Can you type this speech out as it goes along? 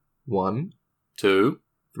1, 2,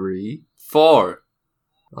 3, 4.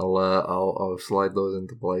 I'll slide those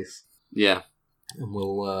into place. Yeah. And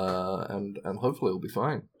we'll and hopefully it'll be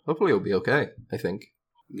fine. Hopefully it'll be okay, I think.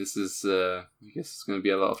 This is I guess it's going to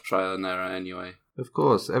be a lot of trial and error anyway. Of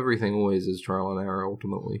course, everything always is trial and error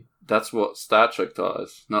ultimately. That's what Star Trek taught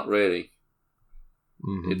us. Not really.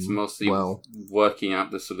 Mm-hmm. It's mostly working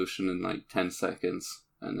out the solution in like 10 seconds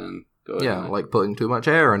and then going. Yeah, like putting too much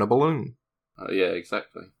air in a balloon. Yeah,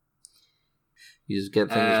 exactly. You just get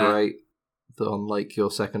things right on like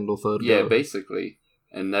your second or third go. Yeah, go. basically.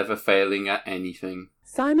 And never failing at anything.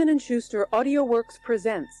 Simon & Schuster AudioWorks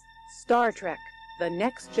presents Star Trek: The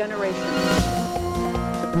Next Generation.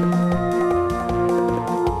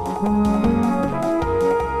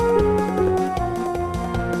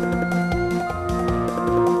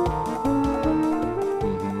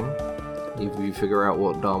 You figure out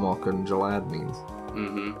what Darmok and Jalad means.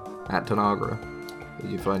 At Tanagra.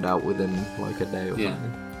 You find out within like a day or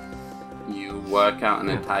something. You work out an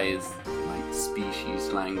entire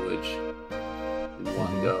species language in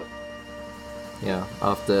one go. Yeah,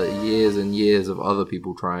 after years and years of other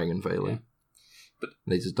people trying and failing. But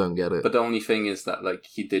they just don't get it. But the only thing is that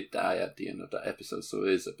he did die at the end of that episode, so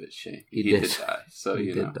it is a bit shame. He did die. So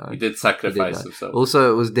he did sacrifice himself.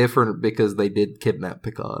 Also, it was different because they did kidnap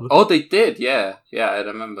Picard. Oh, they did, yeah. Yeah, I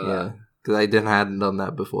remember that. Yeah. Because they hadn't done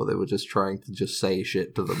that before. They were just trying to just say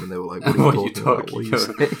shit to them, and they were like, "What are you talking about? What are you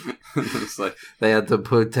saying?" It's like they had to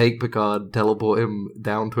take Picard, teleport him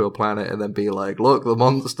down to a planet, and then be like, "Look, the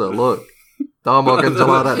monster! Look, Darmok and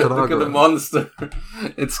Jalad at Tanagra. Look at the monster!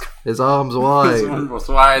 His arms wide. His arms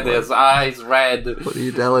wide. His eyes red. What are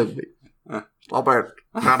you telling me? Stop it!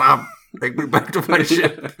 Shut up! Take me back to my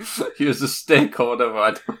ship." Here's a stick or whatever.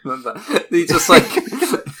 I don't remember. He just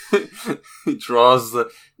he draws the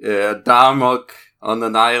Darmok on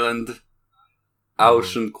an island,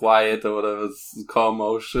 ocean quiet or whatever, calm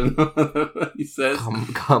ocean. He says,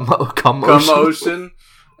 "Come ocean." Commotion.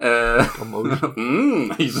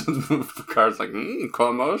 Commotion. He's Picard's like,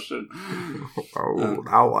 commotion. Oh,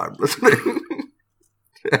 now I'm listening.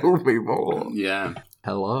 Tell me more. Yeah.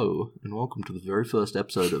 Hello, and welcome to the very first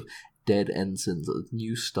episode of Dead Ensigns, a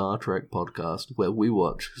new Star Trek podcast where we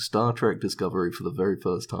watch Star Trek Discovery for the very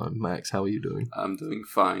first time. Max, how are you doing? I'm doing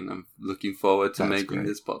fine. I'm looking forward to making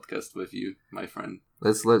this podcast with you, my friend.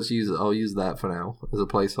 Let's use it. I'll use that for now as a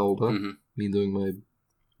placeholder. Mm-hmm. Me doing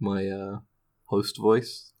my host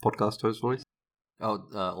voice, podcast host voice. Oh,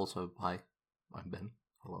 also, hi, I'm Ben.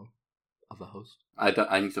 Hello, other host.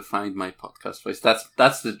 I need to find my podcast voice. That's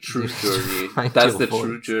the true journey. That's the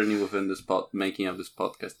true journey within this making of this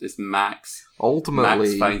podcast. Is Max. Ultimately,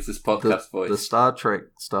 Max finds his podcast voice. The Star Trek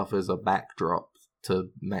stuff is a backdrop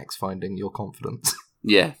to Max finding your confidence.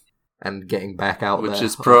 Yeah. And getting back out which there. Which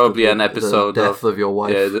is probably an episode the death of your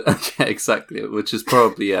wife. Yeah, exactly. Which is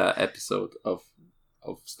probably an episode of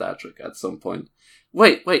Star Trek at some point.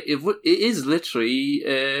 Wait. It is literally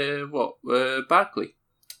Barclay.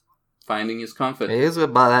 Finding his confidence. It is a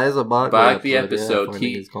Barclay episode.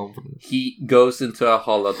 He goes into a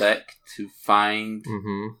holodeck to find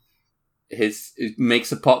it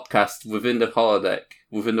makes a podcast within the holodeck,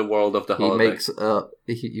 within the world of the holodeck.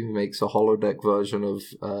 He makes a holodeck version of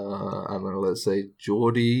I don't know, let's say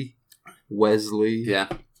Geordi, Wesley,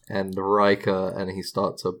 and Riker, and he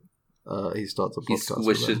starts a podcast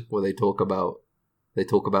with them where they talk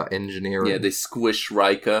about engineering. Yeah, they squish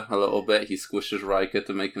Riker a little bit. He squishes Riker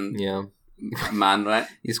to make him man, right?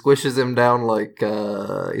 He squishes him down like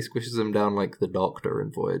the Doctor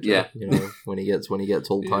in Voyager. Yeah, you know, when he gets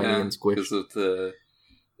all tiny and squished because of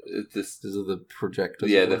the projectors.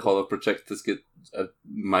 Yeah, the holo projectors get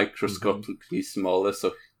microscopically smaller,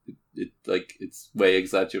 so it's way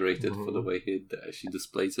exaggerated for the way he actually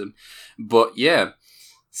displays him. But yeah,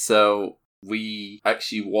 so. We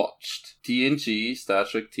actually watched TNG, Star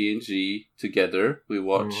Trek TNG together. We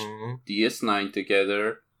watched DS9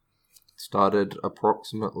 together. Started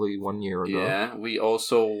approximately 1 year ago. Yeah, we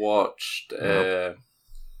also watched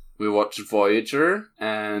we watched Voyager,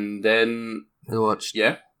 and then we watched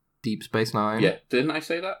Deep Space Nine. Yeah, didn't I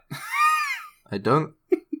say that? I don't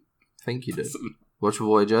think you did. Watch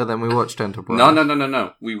Voyager, then we watched Enterprise.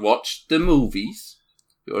 No. We watched the movies.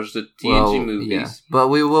 We watched the TNG movies. Yeah. But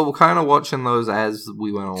we were kind of watching those as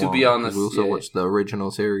we went along. To be honest, we also watched the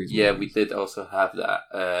original series. Yeah, movies. We did also have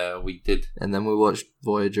that. We did. And then we watched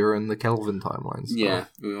Voyager and the Kelvin timeline stuff. Yeah,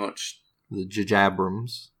 we watched... The J.J.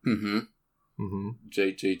 Abrams.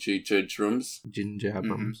 J.J. Abrams. J.J.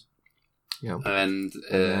 Abrams. Yeah.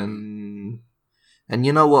 And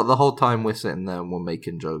you know what? The whole time we're sitting there and we're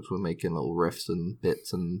making jokes, we're making little riffs and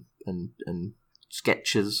bits and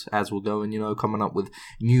sketches as we're going, coming up with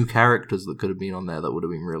new characters that could have been on there that would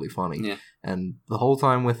have been really funny. Yeah. And the whole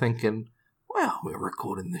time we're thinking, well, we're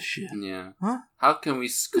recording this shit. Yeah. Huh? How can we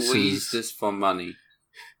squeeze this for money?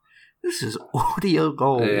 This is audio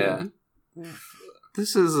gold. Yeah.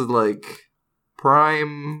 This is like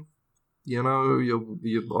prime, you're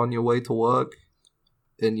on your way to work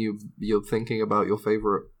and you're thinking about your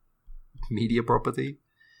favorite media property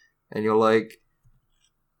and you're like,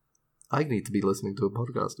 I need to be listening to a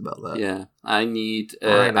podcast about that. Yeah, I need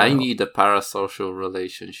a parasocial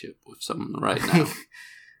relationship with someone right now.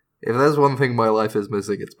 If there's one thing my life is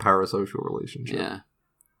missing, it's parasocial relationship. Yeah,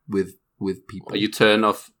 with people. You turn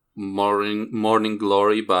off Morning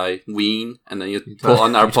Glory by Ween, and then you put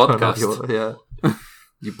on our podcast.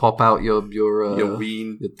 You pop out your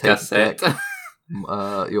Ween your cassette, deck,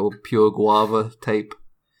 your Pure Guava tape.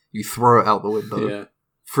 You throw it out the window. Yeah.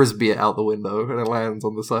 Frisbee it out the window, and it lands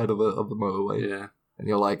on the side of the motorway. Yeah. And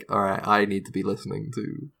you're like, all right, I need to be listening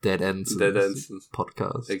to Dead Ensign's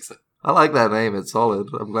podcast. Exactly. I like that name. It's solid.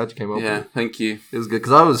 I'm glad you came up with it. Yeah, thank you. It was good,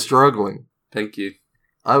 because I was struggling. Thank you.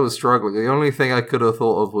 I was struggling. The only thing I could have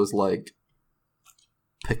thought of was, like,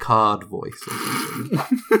 Picard voice or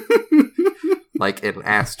something. Like in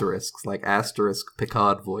asterisks. Like asterisk,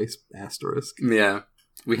 Picard voice, asterisk. Yeah.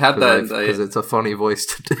 We had that because it's a funny voice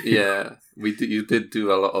to do. Yeah, you did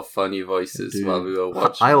do a lot of funny voices while we were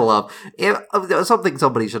watching. I love something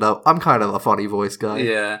somebody should know. I'm kind of a funny voice guy.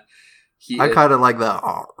 Yeah, I kind of like that.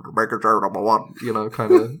 Make it number one,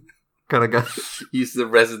 kind of guy. He's the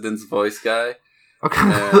resident voice guy. I'm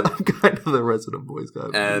kind of the resident voice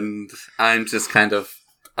guy, and I'm just kind of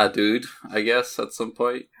a dude, I guess, at some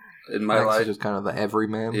point in my life. Just kind of the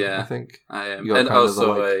everyman. Yeah, I think I am, and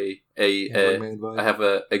also I have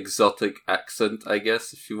a exotic accent, I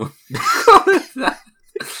guess, if you want to call it that.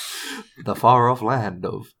 The far off land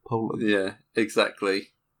of Poland. Yeah,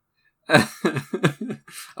 exactly. I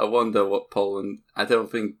wonder what Poland. I don't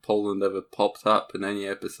think Poland ever popped up in any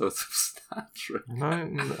episodes of Star Trek.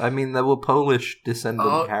 No, I mean there were Polish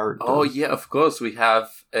descendant characters. Oh yeah, of course we have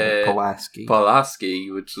Pulaski,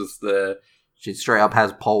 which is the. She straight up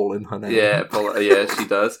has Pole in her name. Yeah, she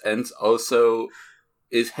does, and also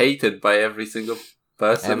is hated by every single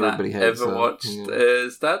person that ever watched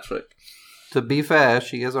Star Trek. To be fair,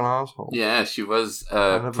 she is an asshole. Yeah, she was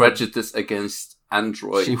prejudiced against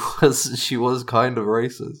androids. She was kind of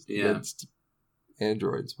racist against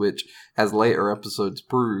androids, which, as later episodes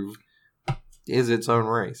prove, is its own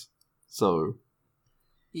race. So,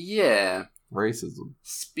 yeah, racism.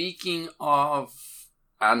 Speaking of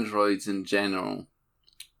androids in general,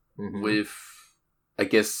 with, I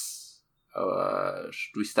guess,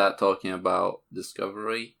 should we start talking about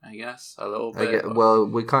Discovery, I guess, a little bit? Well,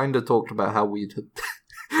 we kind of talked about how we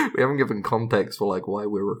haven't given context for, like, why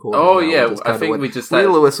we're recording. Oh, yeah, I think we just had...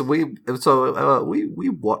 Lewis, we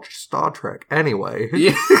watched Star Trek anyway.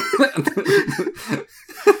 Yeah.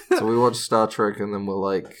 So we watched Star Trek, and then we're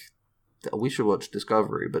like, we should watch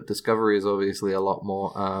Discovery, but Discovery is obviously a lot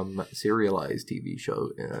more serialized TV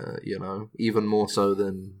show, even more so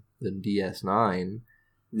than DS9.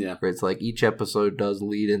 Yeah. Where it's like each episode does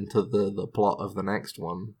lead into the plot of the next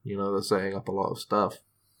one. They're setting up a lot of stuff.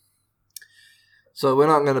 So we're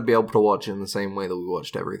not going to be able to watch it in the same way that we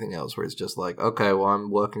watched everything else, where it's just like, okay, well,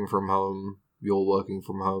 I'm working from home, you're working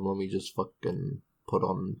from home, let me just fucking put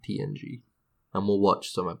on TNG. And we'll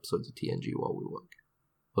watch some episodes of TNG while we work.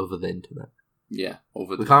 Over the internet. Yeah,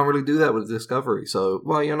 we can't really do that with Discovery. So,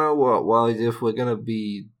 well, you know what? Well, if we're going to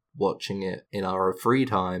be watching it in our free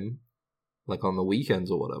time, like on the weekends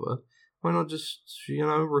or whatever, why not just,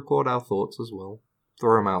 record our thoughts as well?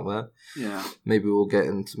 Throw them out there. Yeah. Maybe we'll get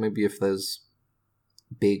into, maybe if there's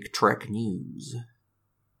big Trek news,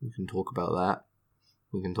 we can talk about that.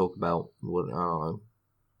 We can talk about, I don't know,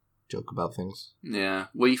 joke about things. Yeah,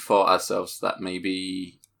 we thought ourselves that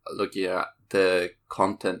maybe looking at the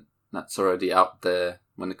content that's already out there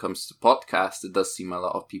when it comes to podcasts, it does seem a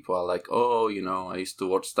lot of people are like, oh, I used to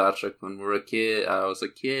watch Star Trek when I was a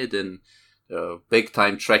kid, and big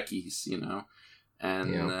time Trekkies,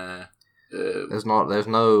 and there's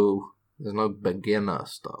no beginner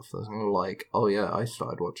stuff. There's no like, oh yeah, I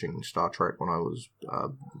started watching Star Trek when I was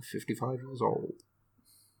 55 years old.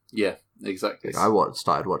 Yeah, exactly. I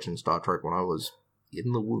started watching Star Trek when I was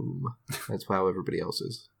in the womb. That's how everybody else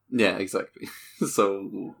is. Yeah, exactly.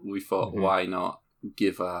 So we thought, why not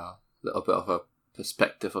give a little bit of a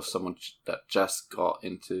perspective of someone that just got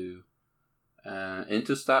into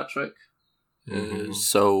Star Trek.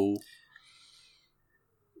 So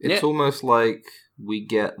it's almost like we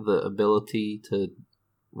get the ability to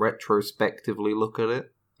retrospectively look at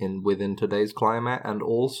it within today's climate, and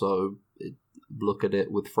also look at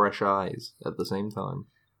it with fresh eyes at the same time.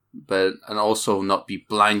 And also not be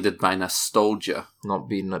blinded by nostalgia. Not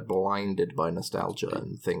be blinded by nostalgia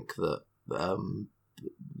and think that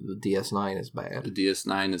the DS9 is bad. The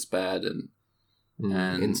DS9 is bad, and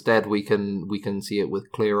instead we can see it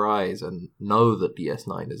with clear eyes and know that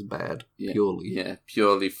DS9 is bad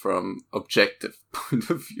purely from objective point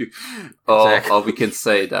of view. Exactly. Or we can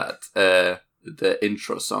say that the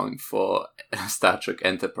intro song for Star Trek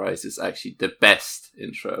Enterprise is actually the best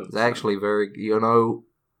intro. It's actually very,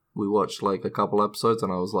 we watched like a couple episodes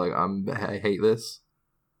and I was like, I hate this.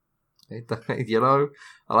 I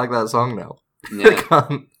like that song now.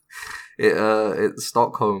 Yeah. It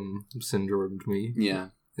Stockholm syndromed me. Yeah.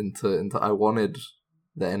 Into I wanted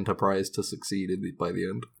the Enterprise to succeed by the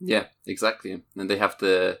end. Yeah, exactly. And they have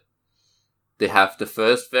the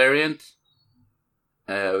first variant,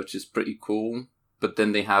 which is pretty cool. But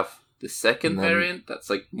then they have the second variant that's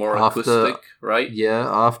like more acoustic, right? Yeah,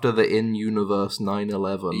 after the in-universe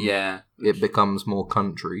 9/11, it becomes more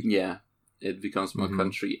country. Yeah, it becomes more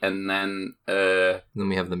country, and then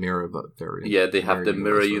we have the mirror variant. Yeah, they have the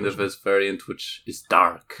mirror universe variant, which is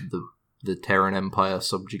dark. The Terran Empire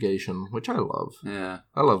subjugation, which I love. Yeah,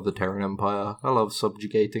 I love the Terran Empire. I love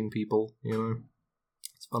subjugating people.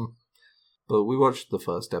 It's fun. But we watched the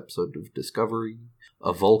first episode of Discovery,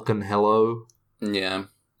 A Vulcan Hello. Yeah.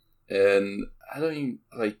 And I don't even,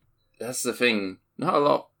 that's the thing. Not a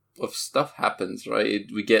lot of stuff happens, right?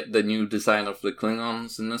 We get the new design of the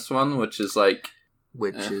Klingons in this one, which is thumbs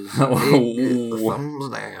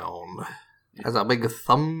down. That's a big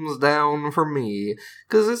thumbs down for me.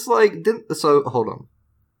 Because it's hold on.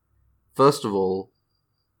 First of all,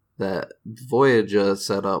 that Voyager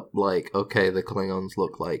set up, okay, the Klingons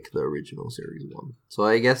look like the original Series 1. So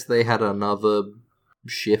I guess they had another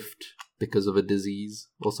shift because of a disease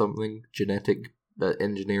or something, genetic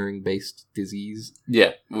engineering-based disease.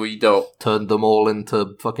 Yeah, we don't... Turned them all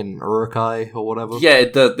into fucking Urukai or whatever. Yeah,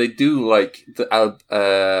 it does. They do, the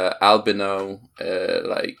albino,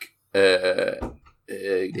 Klingon.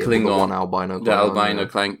 The one albino Klingon. The albino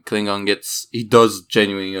Klingon he does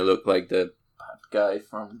genuinely look like the bad guy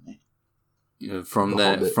from the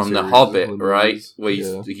Hobbit, right? Where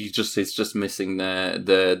he's just missing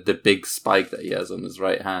the big spike that he has on his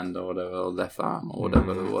right hand or whatever, or left arm or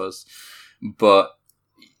whatever it was. But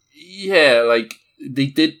yeah, they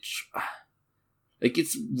did.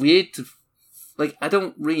 It's weird to. I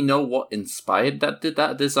don't really know what inspired that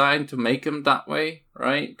design to make him that way,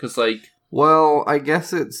 right? Because well, I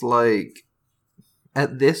guess it's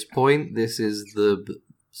at this point, this is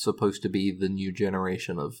supposed to be the new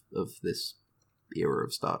generation of this era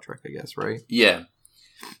of Star Trek, I guess, right? Yeah.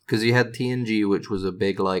 Because you had TNG, which was a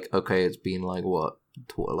big, okay, it's been,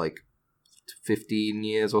 15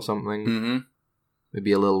 years or something? Mm-hmm.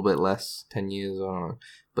 Maybe a little bit less, 10 years, I don't know.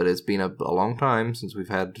 But it's been a long time since we've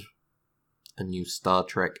had a new Star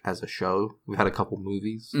Trek as a show. We've had a couple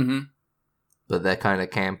movies. Mm-hmm. But they're kind of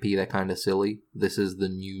campy, they're kind of silly. This is the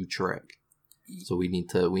new Trek. So we need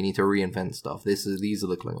to reinvent stuff. These are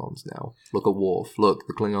the Klingons now. Look at Worf. Look,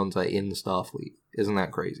 the Klingons are in Starfleet. Isn't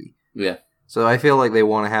that crazy? Yeah. So I feel like they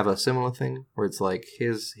want to have a similar thing where it's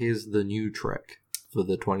here's the new Trek for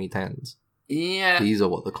the 2010s. Yeah. These are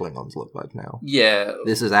what the Klingons look like now. Yeah.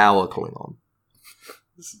 This is our Klingon.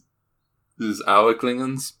 This is our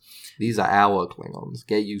Klingons? These are our Klingons.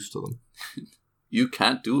 Get used to them. You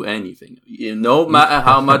can't do anything. No matter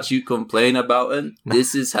how much you complain about it,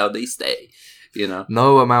 this is how they stay.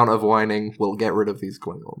 No amount of whining will get rid of these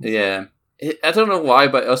Klingons. Yeah. I don't know why,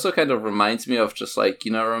 but it also kind of reminds me of just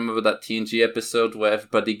remember that TNG episode where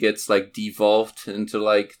everybody gets devolved into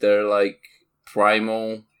their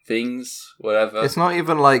primal things, whatever. It's not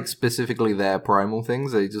even specifically their primal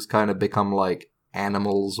things. They just kind of become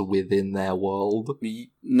animals within their world.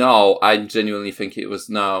 No, I genuinely think it was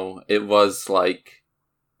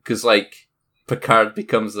because Picard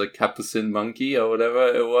becomes a capucin monkey or whatever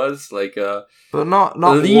it was, but not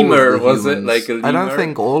lemur, was it? A lemur? I don't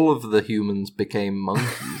think all of the humans became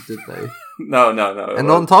monkeys, did they? No. And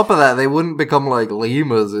on top of that, they wouldn't become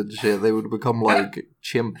lemurs and shit. They would become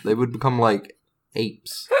chimp. They would become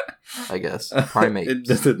apes, I guess. Primates. It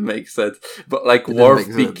doesn't make sense. But Worf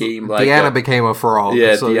became Deanna became a frog.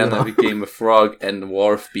 Yeah, so, Deanna became a frog, and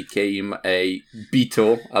Worf became a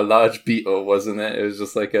beetle, a large beetle, wasn't it? It was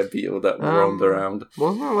just a beetle that roamed around.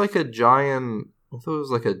 Wasn't it a giant? I thought it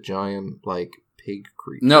was a giant pig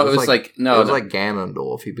creature. No, it was like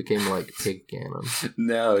Ganondorf. He became like Pig Ganon.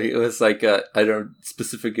 No, it was like I don't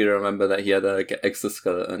specifically remember that he had like an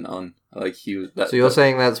exoskeleton on. Like he was. So you're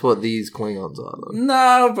saying that's what these Klingons are, though?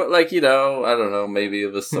 No, but like I don't know. Maybe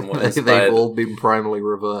it was somewhat inspired. They've all been primarily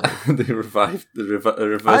revived. They revived. Here's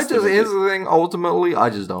the thing. Ultimately, I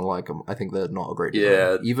just don't like them. I think they're not a great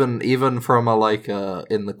design. Yeah. Even from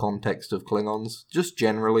in the context of Klingons, just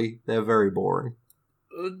generally, they're very boring.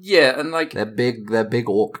 Yeah, and like they're big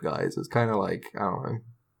orc guys. It's kind of like, I don't know.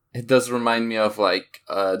 It does remind me of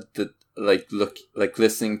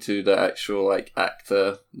listening to the actual like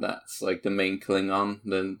actor that's like the main Klingon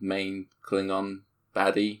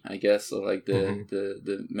baddie, I guess, or like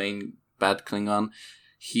the main bad Klingon.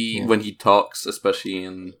 When he talks, especially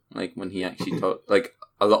in like when he actually talks, like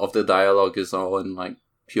a lot of the dialogue is all in like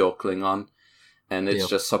pure Klingon, and it's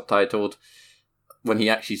just subtitled. When he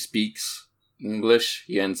actually speaks English,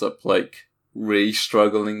 he ends up like really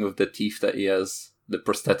struggling with the teeth that he has, the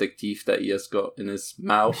prosthetic teeth that he has got in his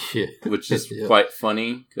mouth, which is quite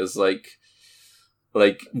funny because like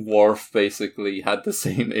Worf basically had the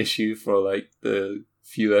same issue for like the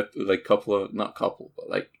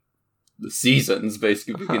the seasons,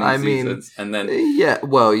 basically seasons, and then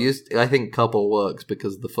I think couple works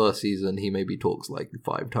because the first season he maybe talks like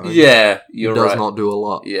 5 times. Yeah, he does not do a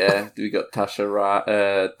lot. Yeah, we got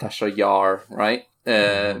Tasha Yar, right?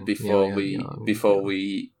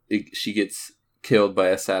 She gets killed by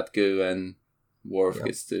a Satgu, and Worf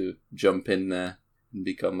gets to jump in there and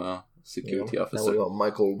become a security officer. Now we got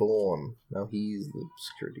Michael Dorn. Now he's the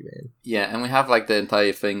security man. Yeah, and we have like the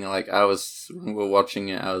entire thing. Like when we were watching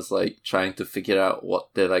it, I was like trying to figure out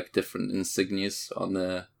what the like different insignias on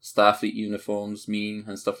the Starfleet uniforms mean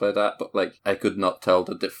and stuff like that. But like I could not tell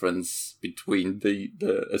the difference between the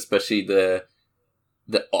especially the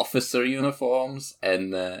officer uniforms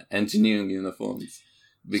and the engineering uniforms.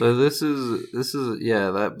 So this is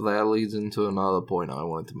that leads into another point I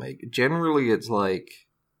wanted to make. Generally, it's like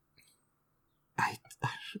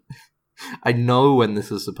I know when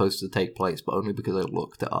this is supposed to take place, but only because I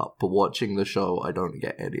looked it up. But watching the show, I don't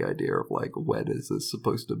get any idea of like when is this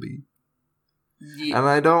supposed to be. Yeah. And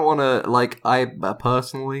I don't want to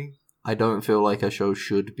personally, I don't feel like a show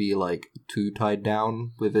should be like too tied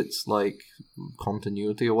down with its like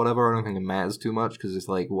continuity or whatever. I don't think it matters too much because it's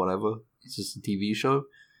like whatever. It's just a TV show.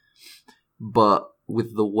 But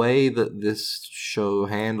with the way that this show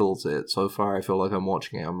handles it so far, I feel like I'm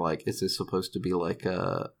watching it. I'm like, is this supposed to be like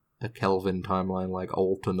a Kelvin timeline, like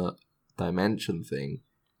alternate dimension thing?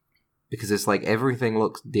 Because it's like everything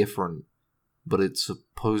looks different, but it's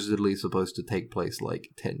supposedly supposed to take place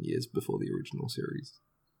like 10 years before the original series.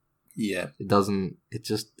 Yeah. It doesn't,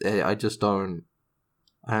 I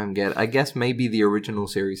don't get it. I guess maybe the original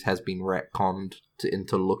series has been retconned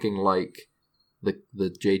into looking like the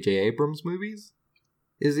J.J. Abrams movies,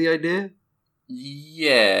 is the idea?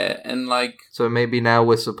 Yeah, and like... So maybe now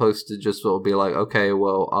we're supposed to just sort of be like, okay,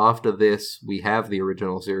 well, after this, we have the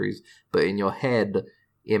original series, but in your head,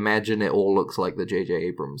 imagine it all looks like the J.J.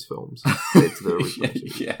 Abrams films. It's the original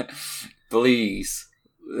series. Yeah. Please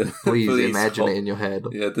imagine it in your head.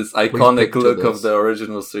 Yeah, this iconic look of the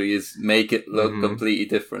original series, make it look completely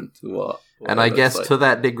different to what and I guess like. To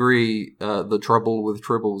that degree, the Trouble with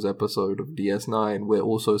Tribbles episode of DS9, we're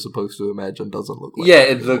also supposed to imagine doesn't look like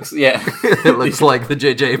it looks, it looks like the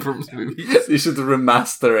J.J. Abrams movies. You should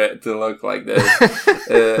remaster it to look like this.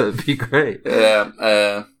 That'd be great.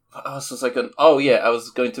 I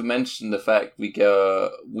was going to mention the fact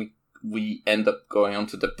we end up going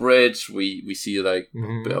onto the bridge. We see like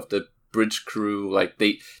a bit of the bridge crew. Like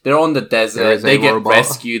they're on the desert. They get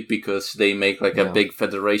rescued because they make like a big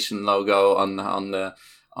Federation logo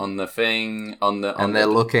on the thing and they're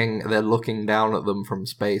looking down at them from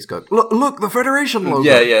space. Going, look, the Federation logo.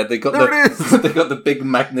 Yeah. They got they got the big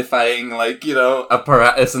magnifying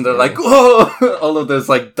apparatus, and they're like, whoa! All of there's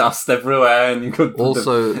like dust everywhere, and you could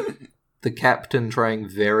also. The captain trying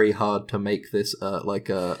very hard to make this like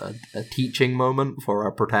a teaching moment for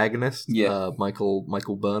our protagonist,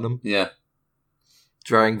 Michael Burnham. Yeah.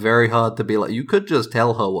 Trying very hard to be like, you could just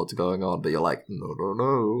tell her what's going on, but you're like,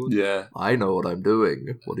 no. Yeah. I know what I'm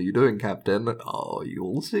doing. What are you doing, Captain? Oh,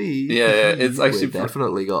 you'll see. Yeah, it's actually... We're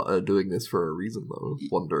definitely doing this for a reason, though.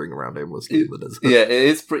 Wandering around aimlessly in the desert. Yeah, it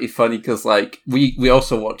is pretty funny, because like, we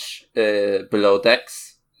also watch Below Decks.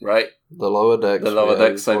 Right? The Lower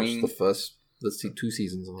Decks, I mean... the first, 2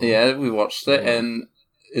 seasons of it. Yeah, we watched it, and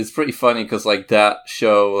it's pretty funny, because, like, that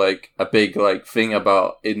show, like, a big, like, thing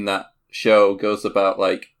about, in that show goes about,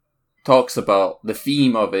 like, talks about, the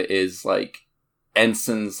theme of it is, like,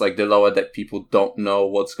 ensigns, like, the Lower Deck people don't know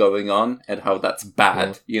what's going on, and how that's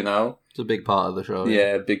bad, you know? It's a big part of the show.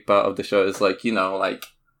 Yeah, a big part of the show is like, you know, like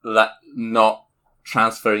that not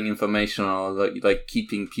transferring information or like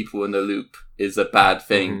keeping people in the loop is a bad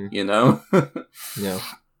thing, you know? Yeah.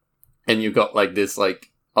 And you got like this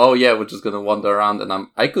like, oh yeah, we're just gonna wander around, and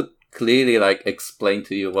I could clearly like explain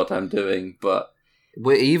to you what I'm doing, but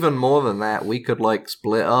we're even more than that. We could like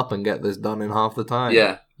split up and get this done in half the time.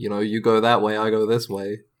 Yeah. You know, you go that way, I go this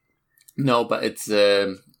way. No, but it's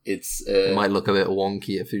it might look a bit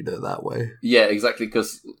wonky if you do it that way. Yeah, exactly,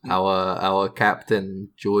 because our captain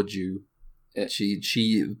Georgiou,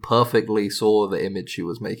 she perfectly saw the image she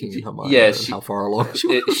was making in her mind. Yeah, how far along she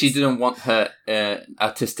was. She didn't want her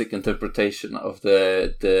artistic interpretation of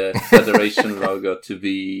the Federation logo to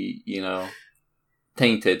be, you know,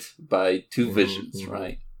 tainted by two visions,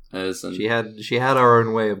 right? She had her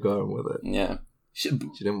own way of going with it. Yeah, she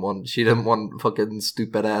didn't want fucking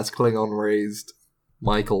stupid ass Klingon raised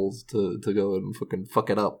Michaels to go and fucking fuck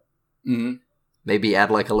it up. Mm-hmm. Maybe add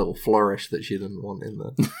like a little flourish that she didn't want in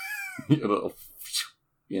there. A little,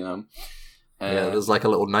 you know. Yeah, there's like a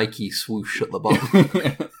little Nike swoosh at the bottom.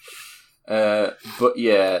 But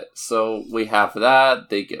yeah, so we have that.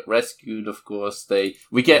 They get rescued, of course.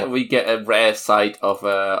 We get a rare sight of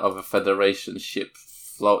a Federation ship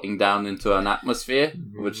floating down into an atmosphere,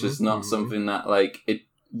 which is not something that like it.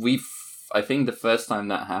 I think the first time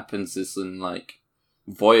that happens is in like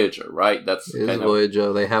Voyager, right? That's kind of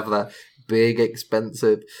Voyager. They have that big,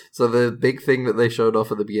 expensive. So the big thing that they showed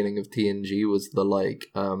off at the beginning of TNG was the like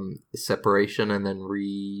separation and then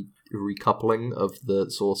recoupling of the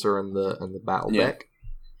saucer and the battle deck.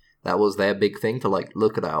 That was their big thing to like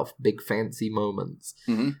look at our big fancy moments.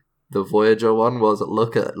 Mm-hmm. The Voyager one was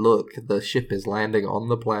look, the ship is landing on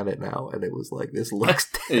the planet now, and it was like, this looks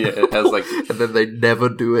terrible. Yeah, it has like, and then they never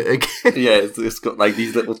do it again. Yeah, it's got like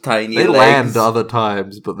these little tiny. They legs. land other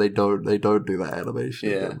times, but they don't do that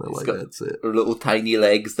animation. Yeah, again. They're like, that's it. Little tiny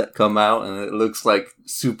legs that come out, and it looks like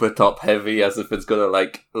super top heavy, as if it's gonna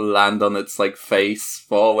like land on its like face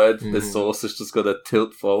forward. The sauce is just gonna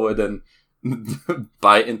tilt forward and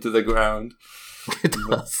bite into the ground. It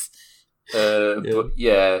does. But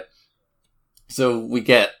yeah. So we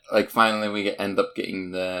finally end up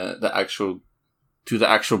getting the actual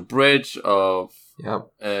bridge of. Yeah.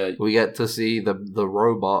 We get to see the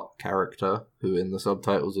robot character, who in the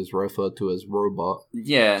subtitles is referred to as Robot.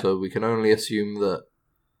 Yeah. So we can only assume that.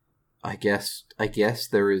 I guess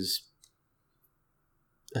there is.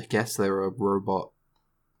 I guess they're a robot.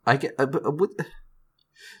 My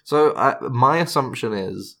assumption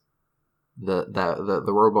is that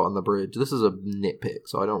the robot on the bridge. This is a nitpick,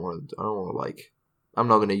 so I don't want to like. I'm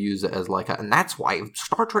not going to use it as like and that's why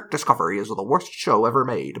Star Trek Discovery is the worst show ever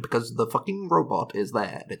made, because the fucking robot is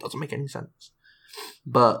there. It doesn't make any sense.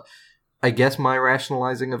 But I guess my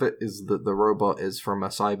rationalizing of it is that the robot is from a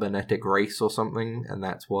cybernetic race or something, and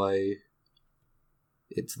that's why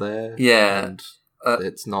it's there. Yeah. And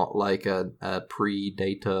it's not like a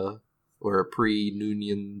pre-Data or a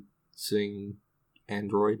pre-Noonien Singh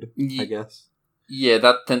android, I guess. Yeah,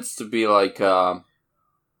 that tends to be like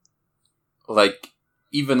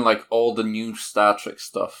even like all the new Star Trek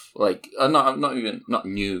stuff. Like not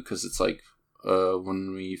new, because it's like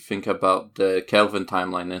when we think about the Kelvin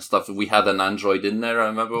timeline and stuff, we had an android in there. I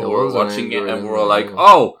remember we were watching it and we were like,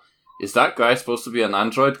 oh, is that guy supposed to be an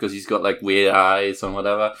android? Because he's got like weird eyes and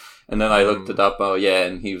whatever. And then I looked it up. Oh yeah,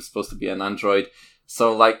 and he was supposed to be an android.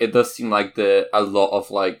 So like it does seem like a lot of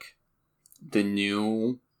like the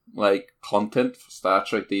new like content for Star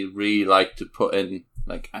Trek, they really like to put in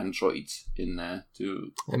like androids in there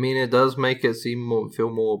too. I mean, it does make it feel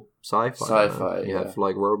more sci-fi. Sci-fi, you have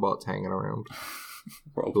like robots hanging around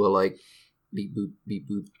who are like beep boop, beep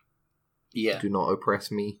boop. Yeah. Do not oppress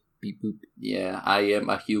me. Beep boop. Yeah, I am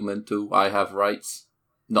a human too. I have rights.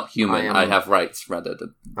 Not human. I have rights rather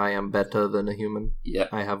than. I am better than a human. Yeah.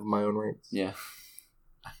 I have my own rights. Yeah.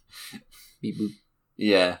 Beep boop.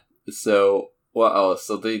 Yeah. So what else?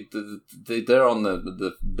 So they're on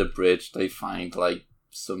the bridge. They find like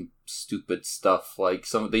some stupid stuff. Like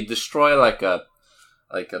they destroy like a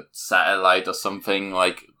satellite or something.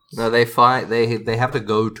 Like no, they have to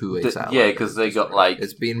go to a satellite. Yeah, because they got like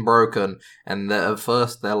it's been broken, and at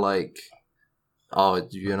first they're like, oh,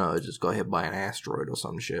 it just got hit by an asteroid or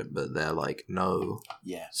some shit. But they're like, no,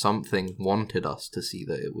 yeah, something wanted us to see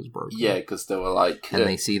that it was broken. Yeah, because they were like, and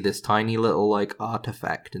they see this tiny little like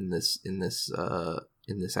artifact in this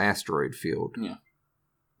asteroid field. Yeah,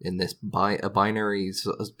 in this a binary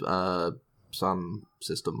sun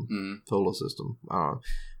system, solar system. I don't know.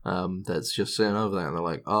 That's just sitting over there, and they're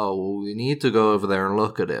like, oh, well, we need to go over there and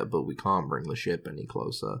look at it, but we can't bring the ship any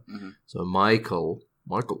closer. Mm-hmm. So Michael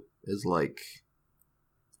is like,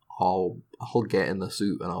 I'll get in the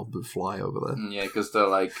suit and I'll fly over there. Yeah, because they're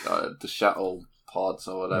like the shuttle pods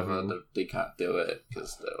or whatever. They can't do it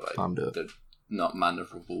because they're not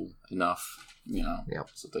maneuverable enough.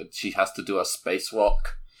 So that she has to do a spacewalk.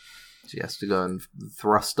 She has to go and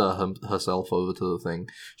thrust herself over to the thing.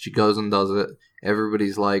 She goes and does it.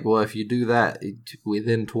 Everybody's like, well, if you do that,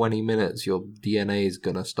 within 20 minutes, your DNA is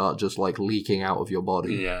going to start just, like, leaking out of your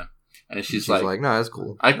body. Yeah. And she's like, no, that's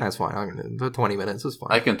cool. That's fine. I can do it for 20 minutes. It's fine.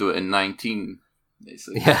 I can do it in 19.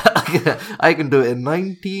 Basically. Yeah, I can do it in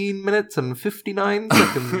 19 minutes and 59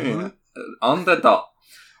 seconds. Yeah. On the dot.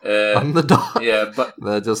 On the dot. Yeah, but...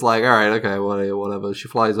 They're just like, alright, okay, whatever. She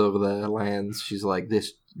flies over there, lands. She's like,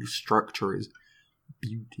 this structure is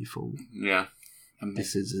beautiful. Yeah.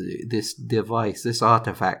 This device, this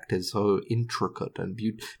artifact is so intricate and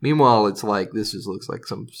beautiful. Meanwhile, it's like, this just looks like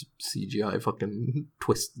some CGI fucking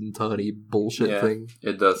twist and turny bullshit thing.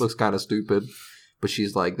 It does. Looks kind of stupid. But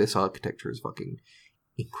she's like, this architecture is fucking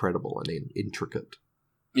incredible and intricate.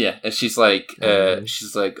 Yeah, and she's like,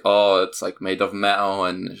 oh, it's like made of metal,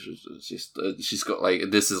 and she's got like,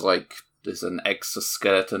 there's an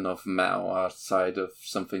exoskeleton of metal outside of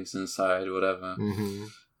something's inside, whatever. Mm-hmm.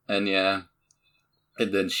 And yeah,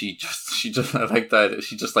 and then she just like that.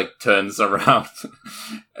 She just like turns around,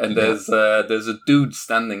 and there's a dude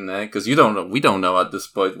standing there because we don't know at this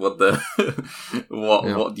point what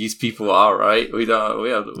what these people are, right? We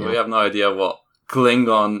have no idea what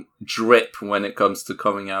Klingon drip when it comes to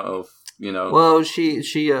coming out of, Well, she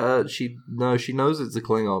knows it's a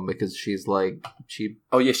Klingon because she's like she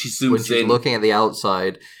zooms in when she's looking at the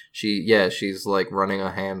outside. She's like running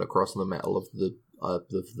her hand across the metal of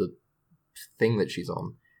the thing that she's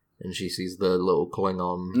on, and she sees the little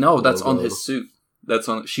Klingon. No, that's on his suit.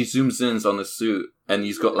 She zooms in on his suit, and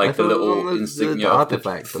he's got like the little insignia of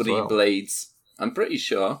the three blades. I'm pretty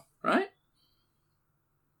sure, right?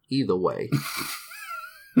 Either way.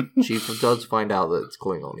 She does find out that it's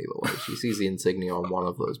Klingon either way. She sees the insignia on one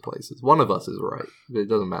of those places. One of us is right. It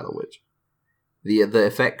doesn't matter which. The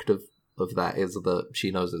effect of that is that she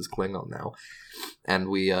knows it's Klingon now. And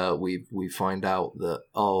we find out that,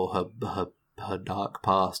 her dark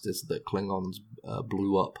past is that Klingons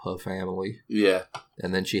blew up her family. Yeah.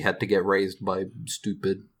 And then she had to get raised by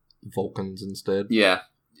stupid Vulcans instead. Yeah.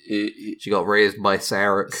 She got raised by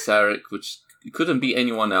Sarek. Sarek, which... It couldn't be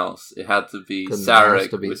anyone else. It had to be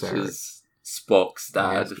Sarek, which is Spock's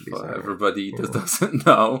dad, for everybody that doesn't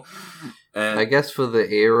know. And I guess for the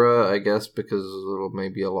era, because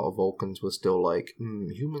maybe a lot of Vulcans were still like,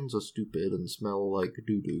 humans are stupid and smell like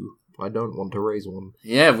doo-doo. I don't want to raise one.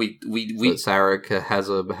 Yeah, we But Sarek has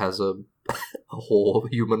a whore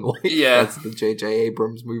human wife. Yeah. That's the J.J.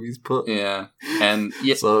 Abrams movies put. Yeah. And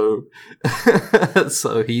yeah. So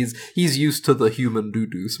he's used to the human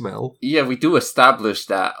doo-doo smell. Yeah, we do establish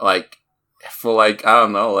that, like, for, like, I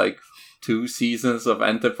don't know, like, 2 seasons of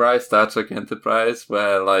Enterprise, Star Trek Enterprise,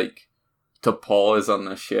 where, like, T'Pol is on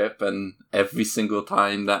the ship, and every single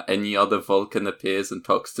time that any other Vulcan appears and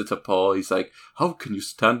talks to T'Pol, he's like, how can you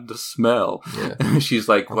stand the smell? Yeah. She's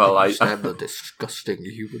like, I stand the disgusting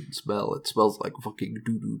human smell. It smells like fucking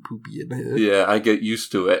doo-doo poopy in here. Yeah, I get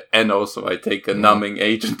used to it, and also I take a numbing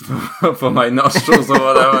agent for my nostrils or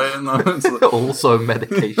whatever. Like, also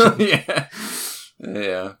medication.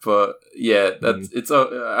 Yeah, but yeah,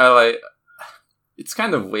 it's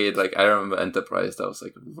kind of weird. Like, I remember Enterprise, that was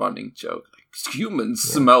like a running joke. Like, humans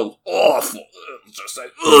smell awful. It's just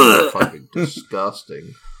like, ugh. Fucking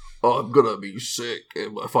disgusting. Oh, I'm gonna be sick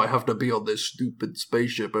if I have to be on this stupid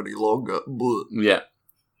spaceship any longer. Yeah.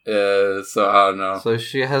 So I don't know. So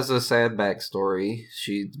she has a sad backstory.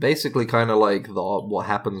 She's basically kind of like what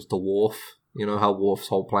happens to Worf. You know how Worf's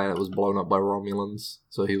whole planet was blown up by Romulans,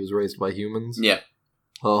 so he was raised by humans? Yeah.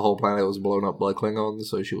 Her whole planet was blown up by Klingons,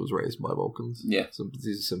 so she was raised by Vulcans. Yeah.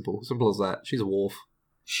 It's simple as that. She's a Worf.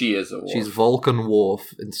 She is a Worf. She's Vulcan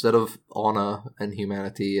Worf. Instead of honor and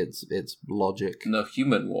humanity, it's logic. No,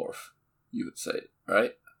 human Worf, you would say,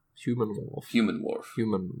 right? Human Worf. Human Worf.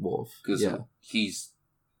 Human Worf. Because he's...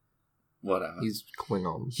 whatever. He's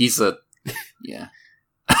Klingon. He's a... yeah.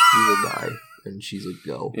 He's a guy, and she's a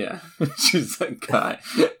girl. Yeah. She's a guy.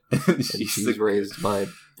 and she's raised by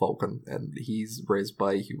Vulcan, and he's raised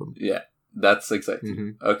by human. Yeah, that's exactly.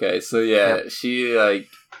 Mm-hmm. Okay, so yeah, she like...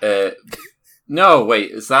 no,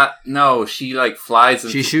 wait, is that... No, she like flies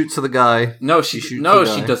and... She shoots the guy. No, she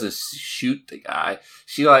doesn't shoot the guy.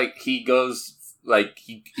 She like... He goes... Like,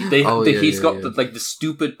 he's got the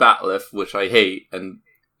stupid bat'leth, which I hate, and...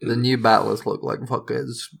 The new battlers look like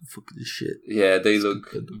fucking shit. Yeah, they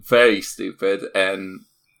look very stupid, and,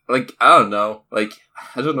 like, I don't know. Like,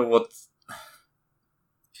 I don't know what...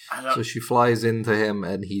 So she flies into him,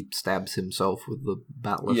 and he stabs himself with the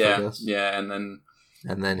bat'leth, I guess. Yeah,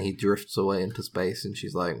 and then he drifts away into space, and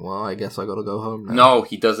she's like, well, I guess I gotta go home now. No,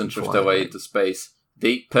 he doesn't drift away into space.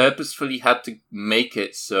 They purposefully had to make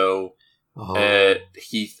it so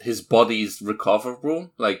his body's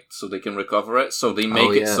recoverable, like, so they can recover it. So they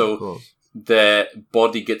make it so their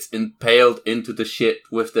body gets impaled into the ship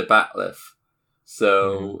with the bat'leth.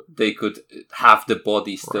 So they could have the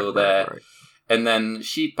body still there. Right. And then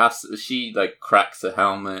she cracks the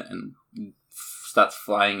helmet and starts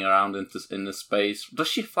flying around in the space. Does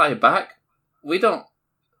she fly back? We don't.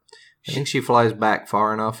 I think she flies back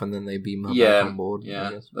far enough, and then they beam her back on board.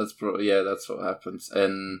 Yeah, that's what happens.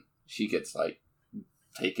 And she gets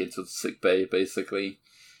taken to the sick bay, basically.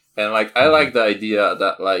 And I like the idea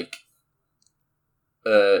that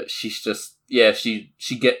she's just she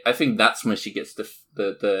get. I think that's when she gets the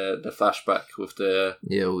flashback with the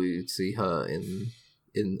we see her in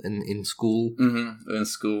school. Mm-hmm, in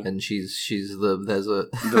school. And there's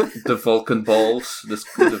the Vulcan balls. The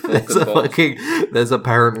Vulcan balls. There's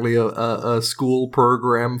apparently a school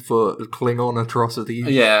program for Klingon atrocities.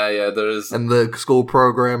 Yeah, there is. And the school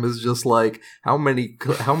program is just how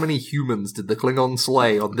many humans did the Klingons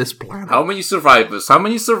slay on this planet? How many survivors? How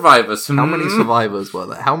many survivors were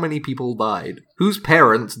there? How many people died? Whose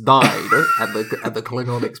parents died at the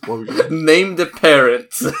Klingon explosion? Name the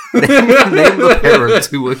parents. Name the parents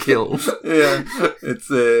who were killed. Yeah, it's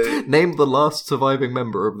name the last surviving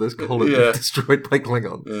member of this colony destroyed by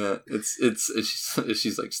Klingon. Yeah,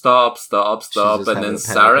 she's like stop, and then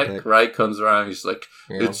Sarek comes around. He's like,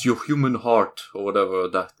 it's your human heart or whatever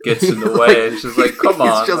that gets in the way, and she's like, come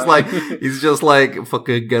on. He's just like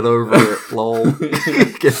fucking get over it, lol.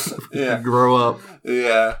 Grow up.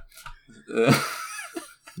 Yeah.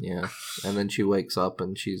 Yeah, and then she wakes up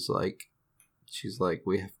and she's like,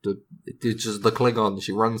 we have to. It's just the Klingon.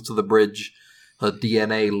 She runs to the bridge, her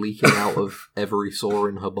DNA leaking out of every sore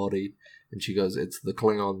in her body, and she goes, "It's the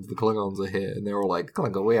Klingons. The Klingons are here." And they're all like,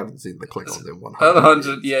 "Klingon, we haven't seen the Klingons in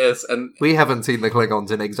 100 years, and we haven't seen the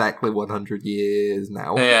Klingons in exactly 100 years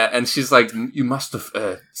now." Yeah, and she's like, "You must have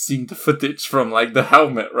seen the footage from the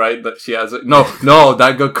helmet, right? That she has." No,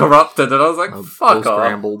 that got corrupted, and I was like, "Fuck off!"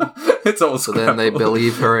 Scrambled. It's all scrambled. So then they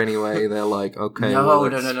believe her anyway. They're like, "Okay, no.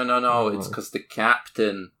 It's because the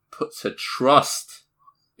captain puts her trust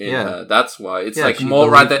in her. That's why it's more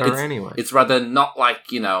rather. It's rather not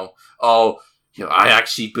I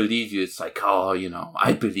actually believe you. It's I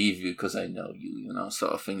believe you because I know you,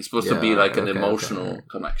 sort of thing. It's supposed to be an emotional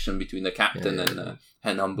connection between the captain and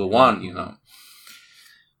her number one,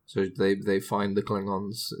 So they find the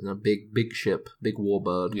Klingons in a big ship, big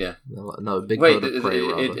warbird. Yeah. No, big bird of prey,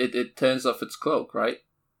 rather. It turns off its cloak, right?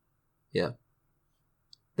 Yeah.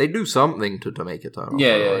 They do something to make it turn off.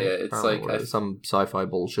 Yeah. It's some sci-fi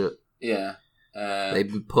bullshit. Yeah. They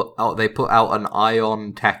put out an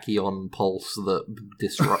ion tachyons pulse that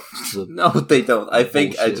disrupts the. No, they don't. I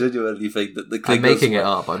genuinely think that the Klingons. I'm making it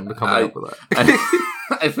up. I'm coming up with that.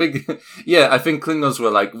 I think Klingons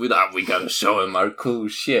were like, we gotta show him our cool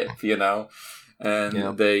ship,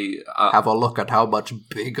 and they have a look at how much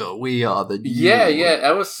bigger we are than you. Yeah,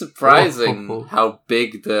 it was surprising how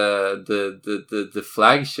big the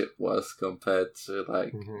flagship was compared to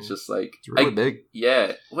just it's really big.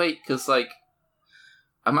 Yeah, wait, because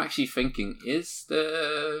I'm actually thinking, let's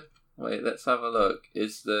have a look.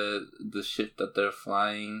 Is the ship that they're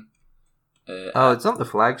flying? It's not the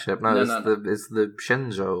flagship. No, it's the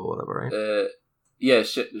Shenzhou or whatever, right? Yeah.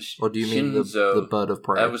 Or do you mean the bird of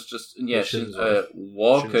prey? I was just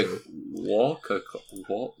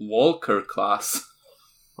Walker class.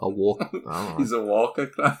 A walker. He's a Walker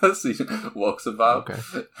class. He walks about. Okay.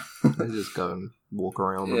 They just go and walk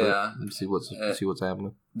around a bit and see what's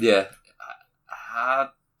happening. Yeah. I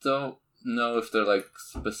don't know if they're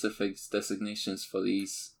specific designations for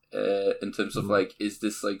these in terms of is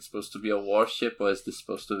this supposed to be a warship or is this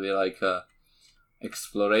supposed to be a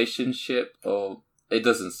exploration ship, or it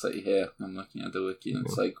doesn't say here. I'm looking at the wiki and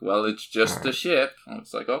it's it's just a ship. And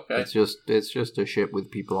it's okay. It's just a ship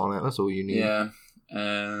with people on it. That's all you need. Yeah.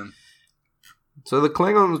 So the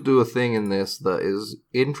Klingons do a thing in this that is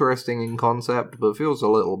interesting in concept, but feels a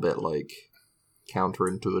little bit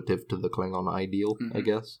counterintuitive to the Klingon ideal, I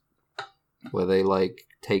guess. Where they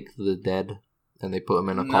take the dead and they put them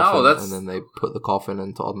in a coffin, and then they put the coffin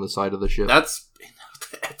on the side of the ship. That's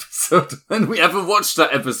the episode, and we haven't watched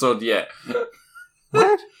that episode yet.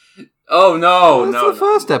 What? Oh no! That's the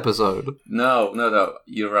first episode. No.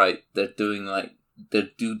 You're right. They're doing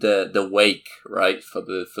they do the wake, right, for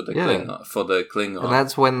the Klingon, and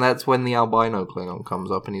that's when the albino Klingon comes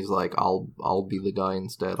up and he's like, I'll be the guy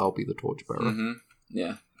instead. I'll be the torchbearer. Mm-hmm.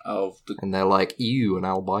 Yeah. and they're like, ew, an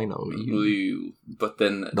albino, ew. But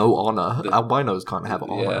then no honor. Albinos can't have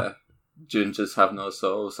honor. Yeah, gingers have no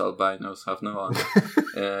souls. Albinos have no honor.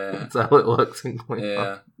 That's how it works in Klingon.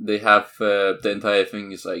 Yeah, they have the entire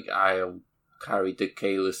thing is like, I'll carry the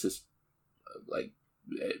Kalis' like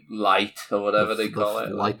light or whatever they call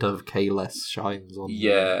it. Light of Kalis shines on.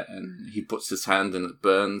 Yeah, and he puts his hand and it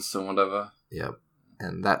burns or whatever. Yeah,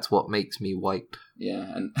 and that's what makes me white.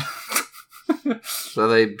 Yeah, and so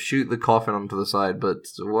they shoot the coffin onto the side. But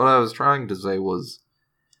what I was trying to say was,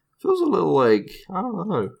 it feels a little like, I don't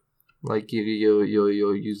know, like you're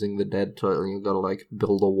using the dead to, you've got to like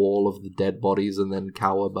build a wall of the dead bodies and then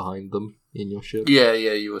cower behind them in your ship. Yeah,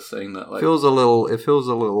 you were saying that. Like, it feels a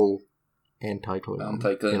little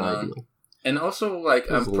anti-Klingon. And also, like,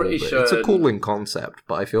 I'm pretty sure it's a cooling concept,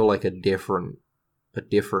 but I feel like a different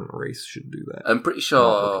race should do that. I'm pretty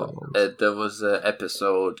sure there was an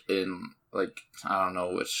episode in, like, I don't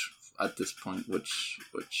know which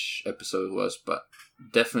episode it was, but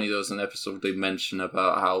definitely there was an episode they mentioned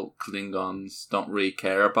about how Klingons don't really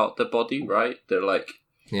care about the body, right? They're like,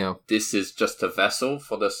 yeah, this is just a vessel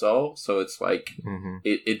for the soul, so it's like,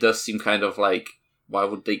 it does seem kind of like, why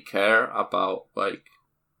would they care about, like,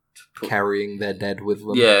 carrying their dead with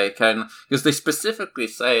them? Yeah, kind of, because they specifically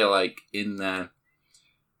say, like, in the,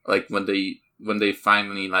 like, when they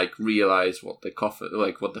finally, like, realize what the coffin,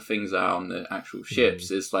 like, what the things are on the actual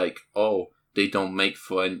ships, is like, oh, they don't make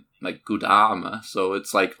for, like, good armor, so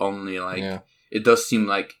it's, like, only, like, it does seem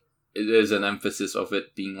like there's an emphasis of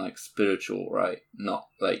it being, like, spiritual, right? Not,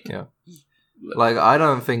 like... Yeah. Like, I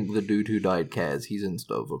don't think the dude who died cares. He's in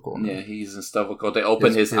Stavokor. Yeah, he's in Stavokor. They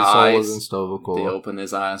open his eyes. Soul is in Stavokor. They open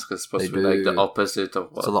his eyes because it's supposed to be like the opposite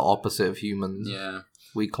of what... So the opposite of humans. Yeah.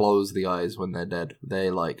 We close the eyes when they're dead.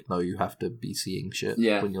 They like, no, you have to be seeing shit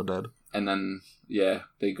when you're dead. And then,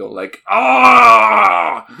 they go like,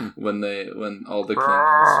 ah! when all the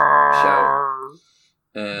Klingons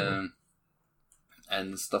shout.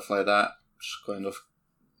 And stuff like that. Just kind of,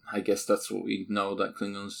 I guess that's what we know that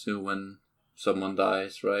Klingons do when someone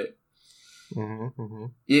dies, right? Yeah,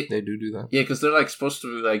 they do that. Yeah, because they're like supposed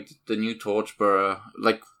to be like the new torchbearer.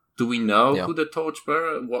 Like, do we know who the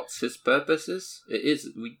torchbearer? What's his purpose is? It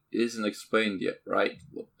isn't explained yet, right?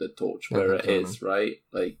 What the torchbearer is, right?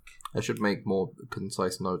 Like, I should make more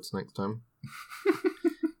concise notes next time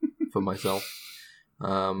for myself.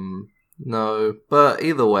 No, but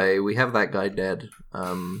either way, we have that guy dead.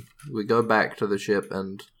 We go back to the ship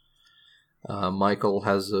and. Michael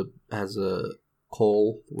has a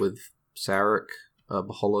call with Sarek, a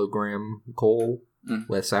hologram call,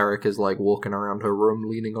 where Sarek is like walking around her room,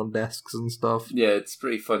 leaning on desks and stuff. Yeah, it's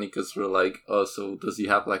pretty funny because we're like, oh, so does he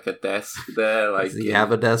have like a desk there? Like, does he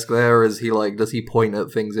have a desk there? Or is he like, does he point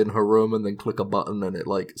at things in her room and then click a button and it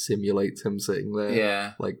like simulates him sitting there?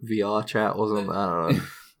 Yeah, like VR chat or something. I don't know.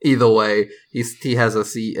 Either way, he has a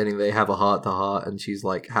seat and they have a heart-to-heart, and she's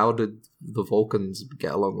like, how did the Vulcans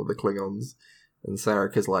get along with the Klingons? And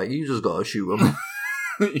Sarek is like, you just gotta shoot them.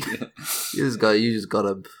 You just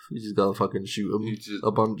gotta fucking shoot them a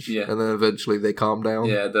bunch, and then eventually they calm down.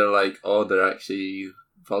 Yeah, they're like, oh,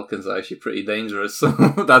 Vulcans are actually pretty dangerous, so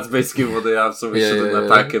that's basically what they have, so we shouldn't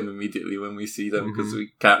attack them immediately when we see them, because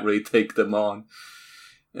we can't really take them on.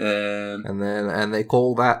 And they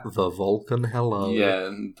call that the Vulcan Hello. Yeah,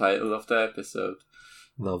 and title of the episode.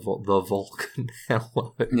 The Vulcan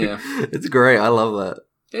Hello. Yeah, it's great. I love that.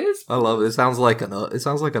 It is. I love it. It sounds like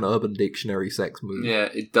an Urban Dictionary sex movie. Yeah,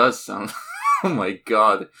 it does sound. Oh my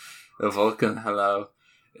god, the Vulcan Hello.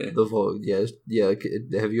 Yeah.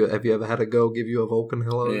 Have you ever had a girl give you a Vulcan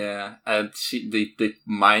hello? Yeah, and they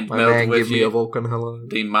mind My meld man with give you. me a Vulcan hello.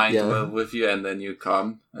 They mind meld with you, and then you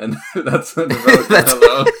come, and that's the Vulcan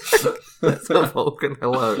hello. That's a Vulcan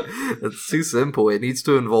hello. It's too simple. It needs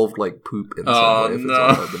to involve like poop in some way if it's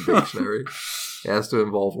on the dictionary. It has to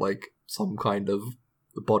involve like some kind of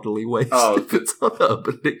bodily waste if it's on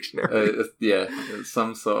Urban Dictionary.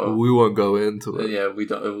 Some sort of... We won't go into it. Yeah, we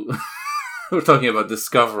don't... We're talking about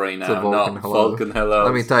Discovery now, not Vulcan Hello.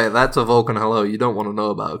 Let me tell you, that's a Vulcan Hello you don't want to know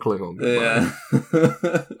about a Klingon. Yeah.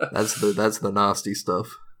 That's the nasty stuff.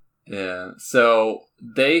 Yeah. So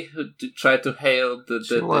they try to hail the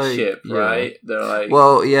ship, right? They're like...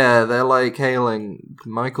 Well, yeah, they're like hailing...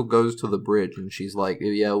 Michael goes to the bridge and she's like,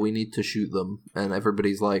 yeah, we need to shoot them. And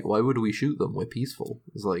everybody's like, why would we shoot them? We're peaceful.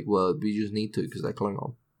 It's like, well, we just need to because they're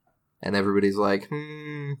Klingon. And everybody's like,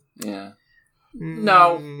 Yeah.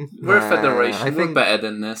 No, we're a Federation. We're better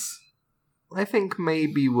than this. I think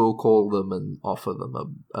maybe we'll call them and offer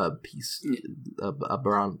them a piece, a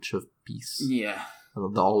branch of peace. Yeah.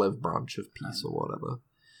 The olive branch of peace or whatever.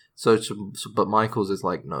 But Michael's is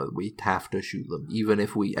like, no, we have to shoot them. Even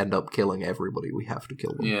if we end up killing everybody, we have to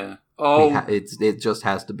kill them. Yeah. Oh. It just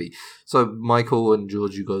has to be. So Michael and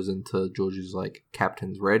Georgiou goes into Georgiou's, like,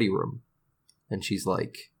 captain's ready room. And she's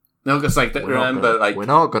like... No, because, like, remember, like... We're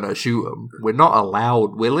not gonna shoot them. We're not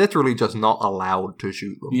allowed. We're literally just not allowed to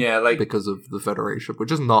shoot them. Yeah, like... Because of the Federation. We're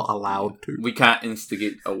just not allowed to. We can't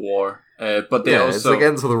instigate a war. But they also... it's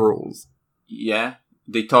against the rules. Yeah.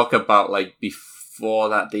 They talk about, like, before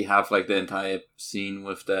that, they have, like, the entire scene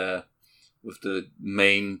with the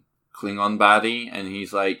main Klingon baddie, and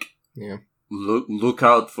he's like... Yeah. Look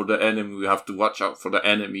out for the enemy. We have to watch out for the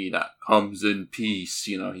enemy that comes in peace.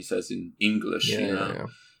 You know, he says in English. Yeah, you know, yeah.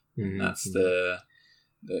 Mm-hmm. That's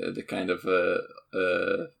the kind of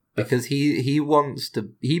because he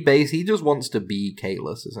just wants to be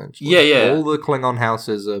Kahless, essentially. Yeah. All the Klingon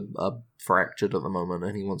houses are fractured at the moment,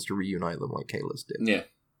 and he wants to reunite them like Kahless did. Yeah.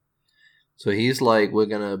 So he's like, we're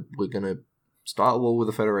gonna start a war with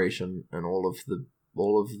the Federation, and all of the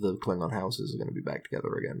Klingon houses are going to be back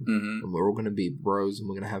together again, and we're all going to be bros, and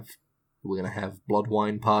we're going to have blood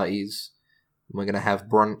wine parties, and we're going to have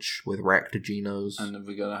brunch with Raktaginos, and then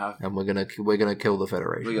we're going to kill the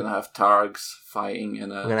Federation. We're going to have Targs fighting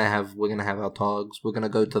in a. We're going to have our Targs. We're going to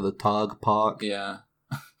go to the Targ Park, yeah,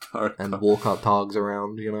 and walk our Targs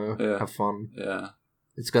around. You know, have fun. Yeah,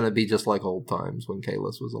 it's going to be just like old times when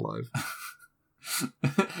Kahless was alive.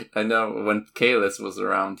 I know when Kahless was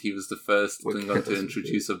around, he was the first Klingon to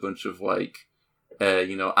introduce a bunch of like,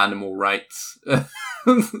 animal rights,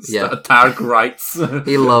 Targ rights.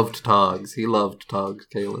 He loved Targs.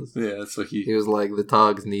 Kahless. Yeah, so he was like, the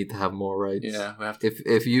Targs need to have more rights. Yeah, we have to.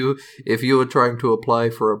 If you were trying to apply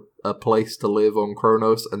for a place to live on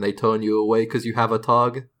Kronos and they turn you away because you have a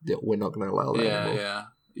Targ, we're not going to allow that anymore. Yeah.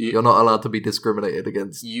 You're not allowed to be discriminated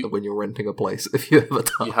against when you're renting a place if you have a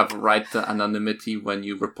Targ. You have a right to anonymity when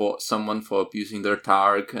you report someone for abusing their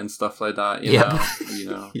Targ and stuff like that. You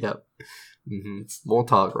know. Yep. Mm-hmm. More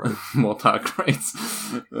Targ rights. More Targ rights.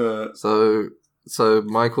 So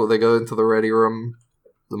Michael, they go into the ready room.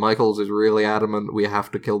 The Michaels is really adamant we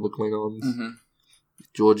have to kill the Klingons. Mm-hmm.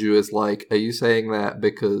 Georgiou is like, are you saying that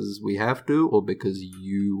because we have to, or because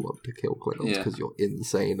you want to kill Klingons? Because you're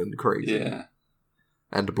insane and crazy. Yeah.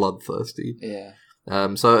 And bloodthirsty. Yeah.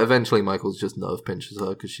 So eventually Michael's just nerve pinches her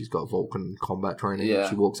because she's got Vulcan combat training. Yeah.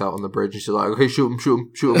 She walks out on the bridge and she's like, okay, shoot him.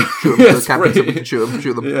 The captain said we can shoot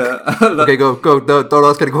them. Yeah. Okay, go, don't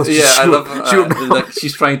ask any questions. Yeah, shoot I love him. like,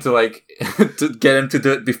 she's trying to like to get him to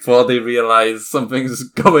do it before they realize something's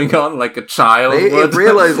going on, like a child would. They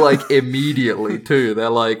realize like immediately too.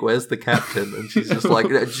 They're like, where's the captain? And she's just like,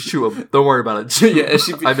 just shoot him. Don't worry about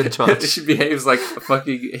it. I'm in charge. She behaves like a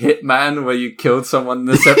fucking hitman where you killed someone in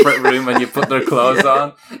a separate room and you put their clothes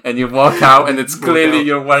on and you walk out and it's clearly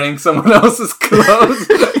you're wearing someone else's clothes.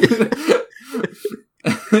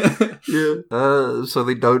 Yeah. So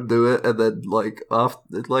they don't do it, and then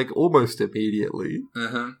almost immediately,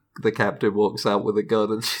 the captain walks out with a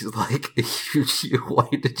gun, and she's like, "Why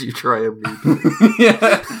did you try and mutiny?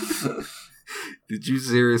 Yeah. Did you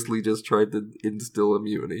seriously just try to instill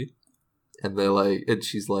immunity?" And they're like, and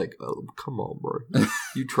she's like, "Oh, come on, bro.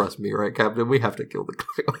 You trust me, right, Captain? We have to kill the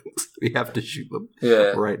Klingons. We have to shoot them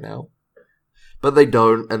right now." But they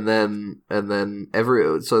don't, and then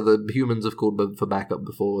so the humans have called for backup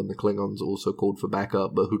before, and the Klingons also called for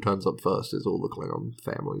backup, but who turns up first is all the Klingon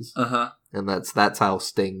families. And that's how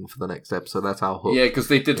Sting for the next episode. That's how Hook. Yeah, because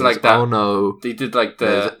they did like that. Oh no, they did like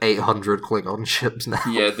there's 800 Klingon ships now.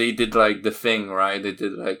 Yeah, they did like the thing, right? They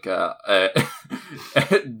did like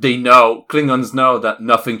they know Klingons know that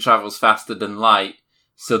nothing travels faster than light,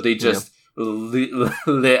 so they just lit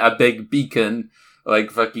a big beacon like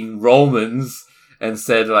fucking Romans. And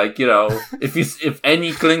said, like, if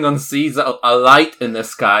any Klingon sees a light in the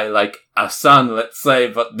sky, like a sun, let's say,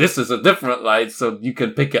 but this is a different light, so you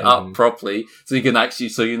can pick it up properly. So you can actually,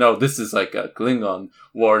 this is like a Klingon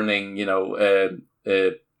warning,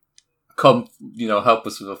 come, help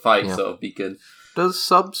us with a fight, sort of beacon. Does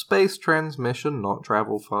subspace transmission not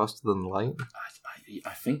travel faster than light?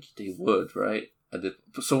 I think they would, right?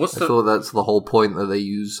 So I thought that's the whole point that they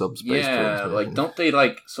use subspace transmission. Yeah, like, don't they,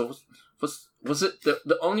 was it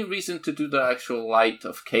the only reason to do the actual light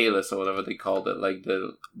of Kahless or whatever they called it, like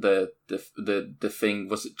the thing,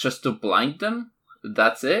 was it just to blind them?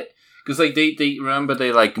 That's it? Because like they remember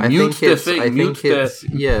they like mute the thing, mute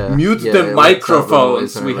the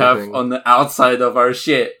microphones we have on the outside of our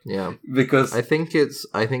ship. Yeah, because I think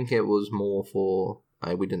it was more for.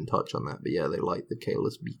 We didn't touch on that, but yeah, they like the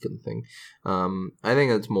Kahless beacon thing. I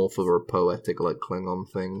think it's more for a poetic like Klingon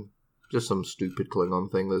thing. Just some stupid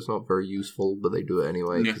Klingon thing that's not very useful, but they do it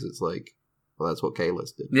anyway because it's like, Well, that's what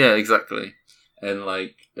Kalis did. Yeah, exactly. And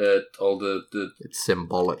like all the it's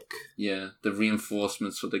symbolic. Yeah, the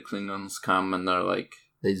reinforcements for the Klingons come and they're like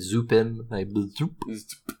they zoop in, they zoop,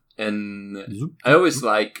 and zoop. I always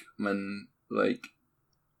like when like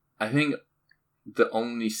I think the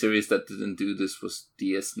only series that didn't do this was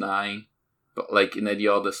DS9, but like in any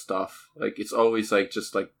other stuff, like it's always like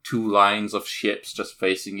just like two lines of ships just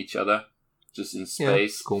facing each other. Just in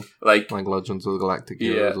space. Yeah, cool. Like Legends of the Galactic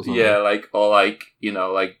Heroes or something. Yeah, like, or like, you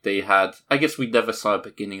know, like they had, I guess we never saw a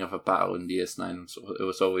beginning of a battle in DS9, so it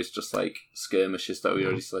was always just like skirmishes that we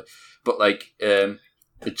already saw. But like, it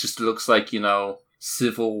just looks like, you know,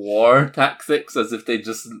 Civil War tactics, as if they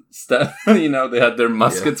just, you know, they had their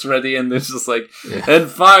muskets ready and they're just like, and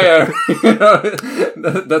fire! You know,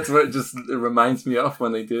 that's what it reminds me of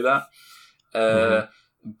when they do that.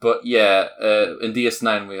 But yeah, in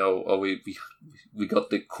DS9 we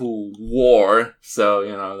got the cool war, so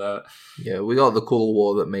you know that. Yeah, we got the cool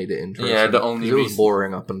war that made it interesting. Yeah, it was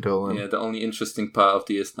boring up until then. Yeah, the only interesting part of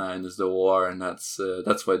DS9 is the war, and that's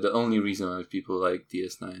why the only reason why people like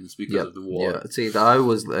DS9 is because of the war. Yeah, see, it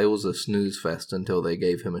was a snooze fest until they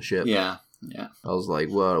gave him a ship. Yeah. I was like,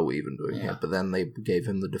 what are we even doing here? But then they gave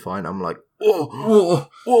him the Defiant. I'm like, whoa,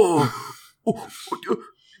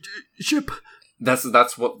 ship.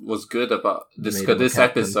 That's what was good about this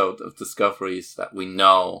episode of Discovery is that we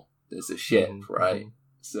know there's a ship, right?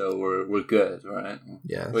 So we're good, right?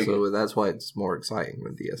 Yeah, that's why it's more exciting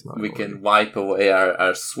with DS9. We can wipe away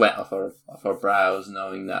our sweat off our brows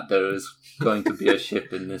knowing that there is going to be a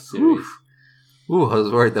ship in this series. Ooh, I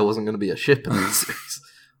was worried there wasn't going to be a ship in this series.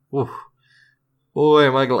 Ooh. Boy,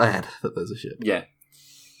 am I glad that there's a ship. Yeah.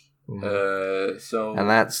 And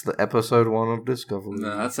that's the episode 1 of Discovery.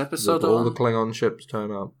 No, that's episode 1. All the Klingon ships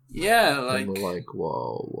turn up. Yeah, like... And we're like,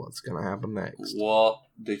 whoa, what's gonna happen next? What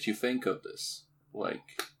did you think of this?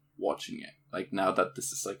 Like, watching it? Like, now that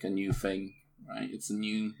this is like a new thing, right? It's a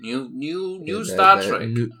new Star Trek.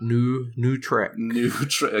 New Trek. New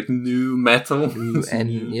Trek. New metal. New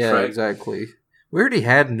Trek. Exactly. We already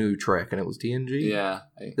had New Trek and it was TNG. Yeah.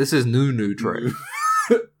 This is New Trek.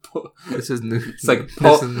 This is new. It's like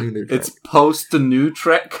new Trek. It's post the New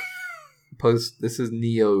Trek. This is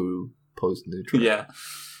Neo post New Trek. Yeah,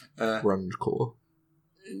 grunge core.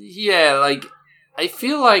 Yeah, like I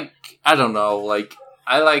feel like I don't know. Like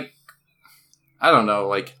I don't know.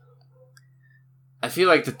 Like I feel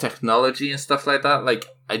like the technology and stuff like that. Like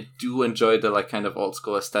I do enjoy the like kind of old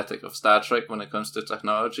school aesthetic of Star Trek when it comes to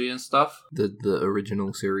technology and stuff. The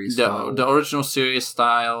original series style. The original series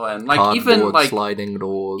style and like cardboard, even like sliding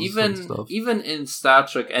doors and stuff. Even in Star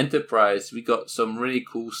Trek Enterprise we got some really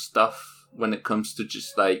cool stuff when it comes to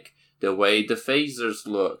just like the way the phasers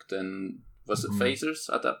looked. And was it phasers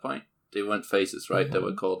at that point? They weren't phasers, right? They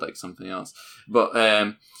were called like something else. But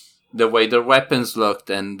the way their weapons looked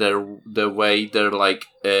and the way they're like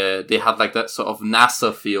they had like that sort of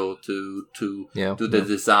NASA feel to the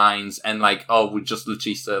designs. And like we just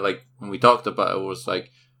literally said, like when we talked about it was like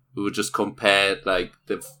we would just compare like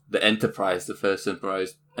the Enterprise, the first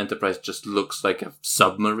Enterprise just looks like a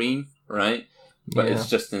submarine, right? But it's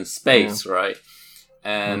just in space, right?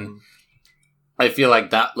 And I feel like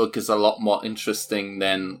that look is a lot more interesting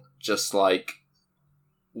than just like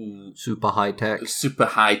super high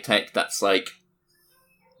tech that's like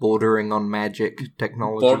bordering on magic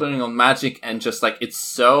technology, and just like it's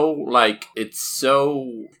so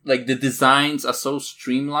the designs are so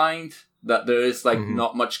streamlined that there is like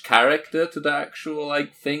not much character to the actual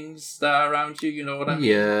like things that are around you. You know what I mean?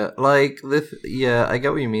 Yeah, like I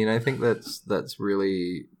get what you mean. I think that's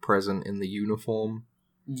really present in the uniform.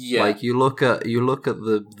 Yeah, like you look at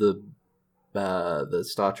the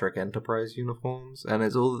Star Trek Enterprise uniforms, and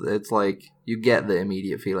it's like you get the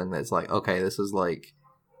immediate feeling that it's like, okay, this is like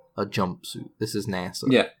a jumpsuit. This is NASA.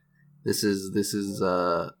 Yeah. This is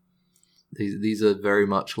these are very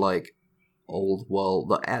much like old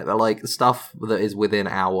world, like stuff that is within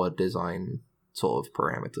our design sort of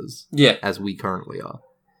parameters. Yeah. As we currently are.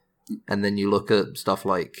 And then you look at stuff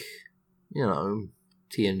like, you know,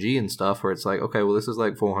 TNG and stuff where it's like, okay, well this is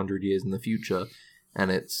like 400 years in the future,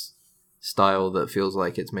 and it's style that feels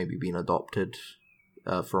like it's maybe been adopted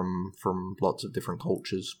from lots of different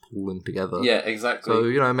cultures pooling together. Yeah, exactly. So,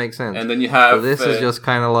 you know, it makes sense. And then you have... But this is just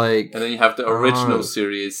kind of like... And then you have the original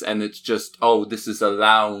series, and it's just, this is a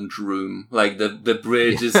lounge room. Like, the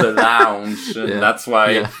bridge is a lounge, and that's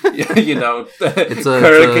why, you know, it's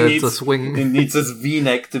a swing. He needs his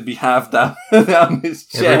V-neck to be half down his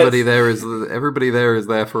chest. Everybody there is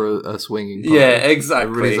there for a swinging party. Yeah, exactly.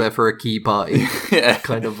 Everybody's there for a key party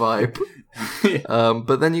kind of vibe.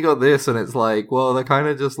 But then you got this, and it's like, well, they're kind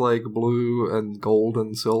of just like blue and gold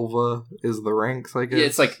and silver is the ranks, I guess. Yeah,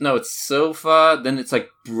 it's like, no, it's silver, then it's like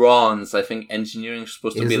bronze. I think engineering is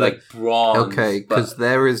supposed to be like bronze. Okay, because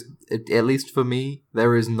there is, at least for me,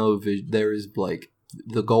 there is there is like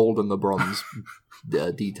the gold and the bronze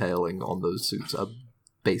detailing on those suits are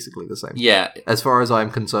basically the same. Yeah. As far as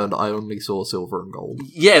I'm concerned, I only saw silver and gold.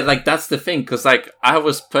 Yeah, like that's the thing, because like I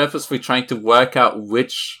was purposely trying to work out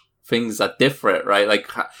which things are different, right?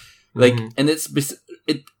 And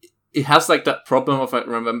it has like that problem of, I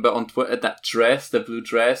remember on Twitter, that dress, the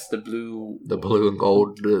blue and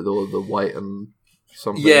gold, the white and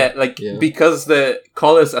something. Yeah, because the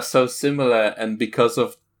colors are so similar, and because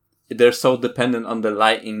of they're so dependent on the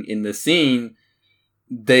lighting in the scene,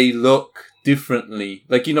 they look differently.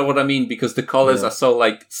 Like, you know what I mean? Because the colors are so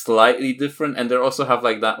like slightly different, and they also have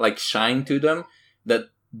like that like shine to them, that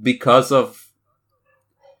because of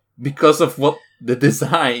what the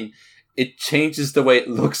design, it changes the way it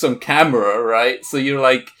looks on camera, right? So you're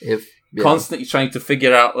like constantly trying to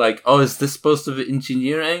figure out like, oh, is this supposed to be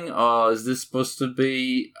engineering, or is this supposed to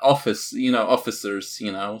be officers, you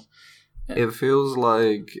know? It feels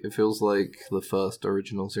like the first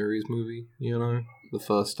original series movie, you know? The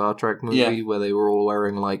first Star Trek movie where they were all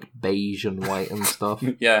wearing like beige and white and stuff.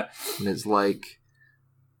 Yeah. And it's like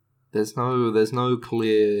there's no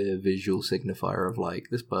clear visual signifier of like,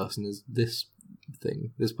 this person is this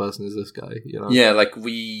thing, this person is this guy, you know? Yeah,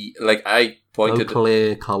 I pointed... No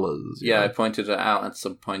clear colours. Yeah, I pointed it out at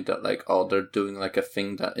some point that like, oh, they're doing like a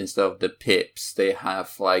thing that instead of the pips, they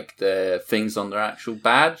have like the things on their actual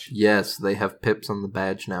badge. Yes, they have pips on the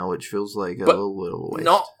badge now, which feels like a little bit of a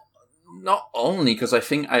waste. Not only, because I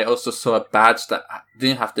think I also saw a badge that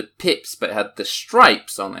didn't have the pips, but had the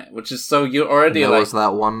stripes on it, which is so you're already and there's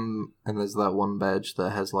that one badge that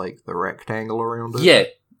has like the rectangle around it. Yeah,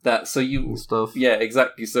 that so you and stuff. Yeah,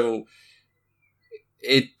 exactly. So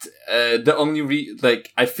it the only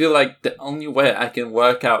I feel like the only way I can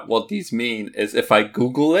work out what these mean is if I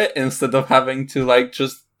Google it instead of having to like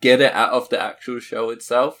just get it out of the actual show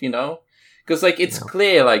itself, you know. Because, like, it's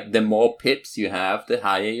clear, like, the more pips you have, the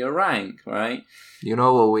higher your rank, right? You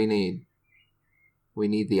know what we need? We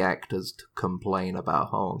need the actors to complain about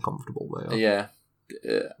how uncomfortable they are. Yeah.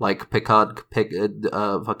 Like, Patrick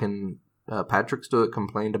Stewart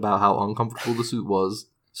complained about how uncomfortable the suit was,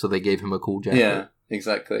 so they gave him a cool jacket. Yeah,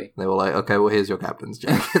 exactly. They were like, okay, well, here's your captain's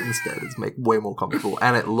jacket instead. It's way more comfortable.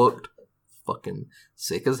 And it looked fucking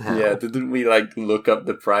sick as hell. Yeah, didn't we like look up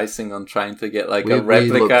the pricing on trying to get like a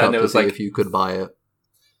replica, and it was like if you could buy it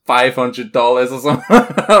 $500 or something?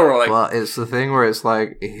 Or like, well, it's the thing where it's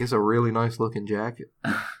like, here's a really nice looking jacket.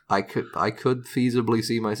 I could feasibly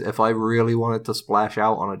see myself, if I really wanted to splash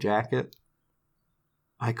out on a jacket,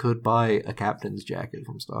 I could buy a captain's jacket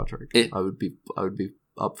from Star Trek. I would be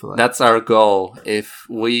up for that. That's our goal. If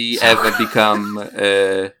we ever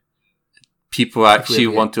become people actually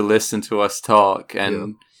want to listen to us talk,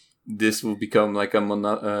 and this will become like a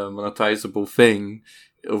monetizable thing.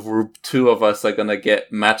 Two of us are gonna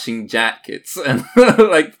get matching jackets and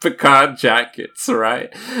like Picard jackets,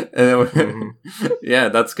 right? And yeah,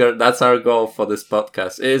 that's our goal for this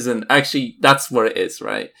podcast. It isn't actually, that's what it is,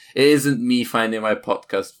 right? It isn't me finding my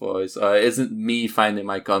podcast voice, or it isn't me finding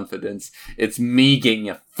my confidence. It's me getting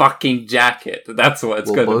a fucking jacket. That's what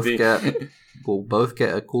it's gonna be. We'll both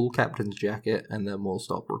get a cool captain's jacket, and then we'll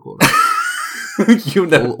stop recording. You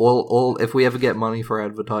know, all if we ever get money for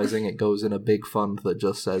advertising, it goes in a big fund that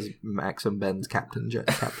just says Max and Ben's captain's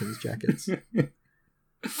jackets.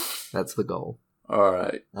 That's the goal. All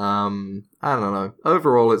right. I don't know.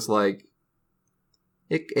 Overall, it's like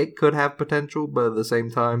it could have potential, but at the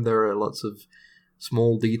same time, there are lots of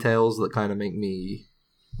small details that kind of make me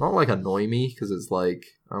not like annoy me, because it's like,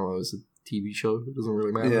 I don't know, it's a TV show. It doesn't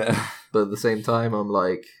really matter. Yeah. But at the same time, I'm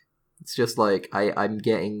like, it's just like, I'm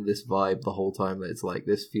getting this vibe the whole time that it's like,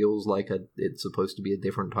 this feels like it's supposed to be a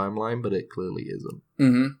different timeline, but it clearly isn't.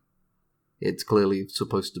 Mm-hmm. It's clearly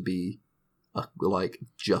supposed to be like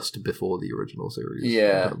just before the original series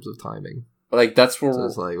in terms of timing. Like, that's where... So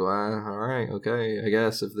it's like, well, alright, okay, I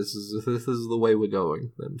guess if this is the way we're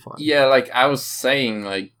going, then fine. Yeah, like, I was saying,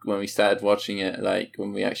 like, when we started watching it, like,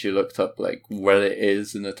 when we actually looked up, like, where it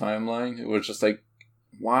is in the timeline, it was just like,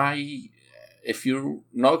 why... If you're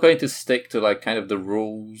not going to stick to, like, kind of the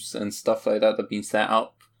rules and stuff like that have been set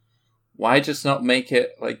up, why just not make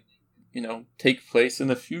it, like, you know, take place in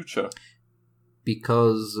the future?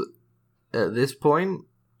 Because at this point,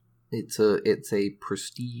 it's a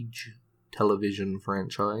prestige television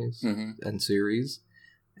franchise and series,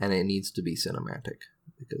 and it needs to be cinematic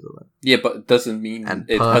because of that. Yeah, but it doesn't mean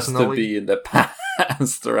it has to be in the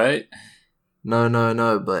past, right?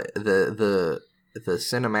 No. But the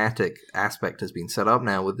cinematic aspect has been set up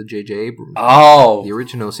now with the J.J. Abrams. Oh! The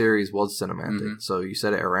original series was cinematic, so you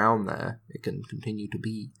set it around there, it can continue to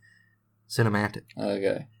be cinematic.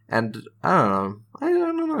 Okay. And, I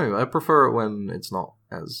don't know. I prefer it when it's not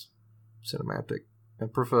as cinematic. I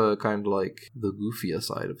prefer kind of like the goofier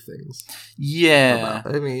side of things. Yeah.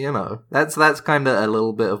 I mean, you know, that's kind of a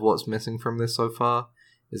little bit of what's missing from this so far,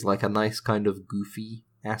 is like a nice kind of goofy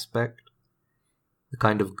aspect. The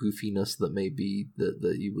kind of goofiness that maybe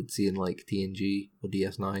that you would see in like TNG or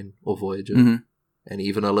DS9 or Voyager. Mm-hmm. And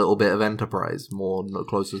even a little bit of Enterprise, more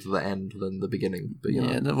closer to the end than the beginning. But you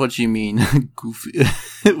know. What do you mean? Goofy?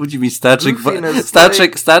 What do you mean? Star Trek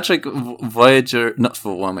Voyager, not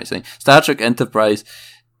for what am I saying? Star Trek Enterprise,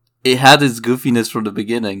 it had its goofiness from the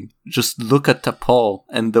beginning. Just look at T'Pol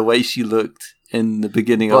and the way she looked in the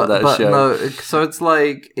beginning of that show. No, so it's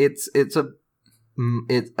like, it's a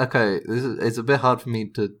bit hard for me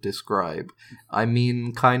to describe. I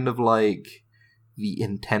mean, kind of like the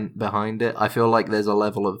intent behind it. I feel like there's a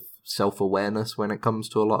level of self-awareness when it comes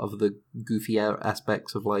to a lot of the goofy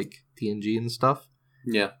aspects of like TNG and stuff.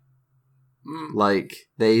 Yeah. Like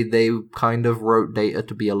they kind of wrote Data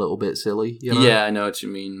to be a little bit silly, you know? Yeah, I know what you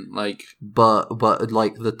mean. Like, but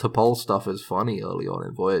like the T'Pol stuff is funny early on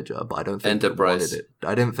in Voyager, but I don't think Enterprise.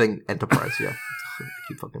 I didn't think Enterprise. Yeah,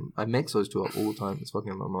 I mix those two up all the time. It's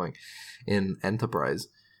fucking annoying. In Enterprise,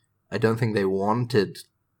 I don't think they wanted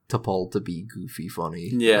T'Pol to be goofy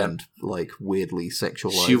funny and like weirdly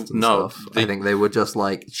sexualized stuff. I think they were just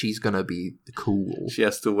like, she's gonna be cool. She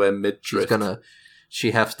has to wear midriff.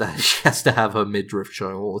 She has to have her midriff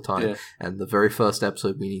showing all the time. Yeah. And the very first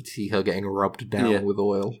episode, we need to see her getting rubbed down with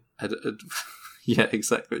oil. Yeah,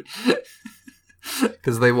 exactly.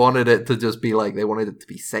 Because they wanted it to just be like, they wanted it to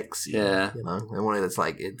be sexy. Yeah. You know? They wanted it's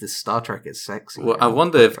like, this Star Trek is sexy. Well, I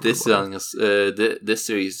wonder if this this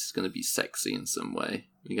series is going to be sexy in some way.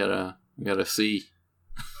 We gotta see.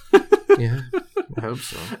 Yeah, I hope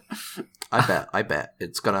so. I bet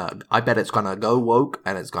it's gonna go woke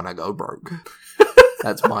and it's gonna go broke.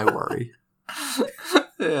 That's my worry.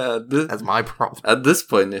 Yeah, that's my problem. At this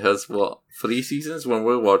point, it has 3 seasons when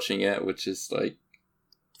we're watching it, which is like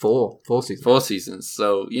 4 seasons. 4 seasons.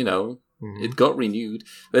 So you know, it got renewed.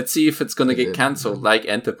 Let's see if it's going to get cancelled, like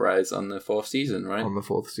Enterprise on the 4th season, right? On the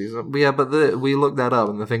 4th season, yeah. But we looked that up,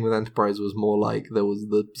 and the thing with Enterprise was more like there was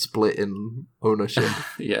the split in ownership.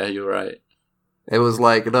 Yeah, you're right. It was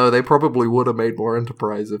like, no, they probably would have made more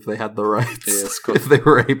Enterprise if they had the rights. Yeah, if they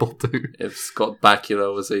were able to. If Scott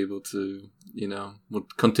Bakula was able to, you know,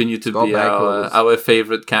 would continue to be our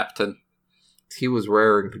favorite captain. He was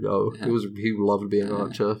raring to go. Yeah. He loved being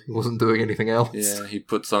Archer. He wasn't doing anything else. Yeah, he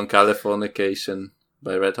puts on Californication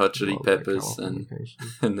by Red Hot Chili Peppers, and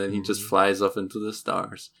then he just flies off into the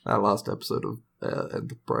stars. That last episode of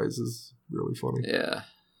Enterprise is really funny. Yeah.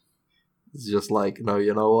 It's just like, no,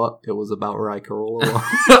 you know what? It was about Riker all along.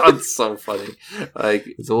 That's so funny. Like,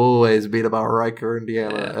 it's always been about Riker and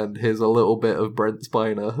Deanna, and here's a little bit of Brent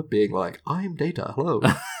Spiner being like, I'm Data, hello.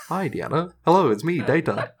 Hi, Deanna. Hello, it's me,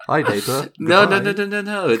 Data. Hi, Data.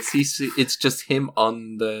 No. It's just him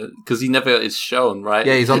on the... Because he never is shown, right?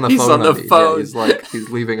 Yeah, he's on the phone. He's on the phone. Yeah, he's like, he's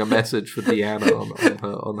leaving a message for Deanna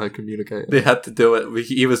on her communicator. They had to do it.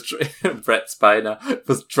 He was... Brett Spiner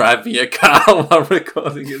was driving a car while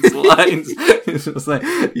recording his lines. It's just like...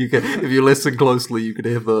 If you listen closely, you can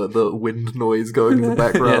hear the wind noise going in the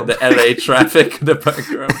background. Yeah, the LA traffic in the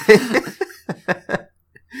background.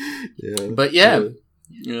 Yeah. But yeah.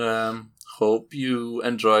 Hope you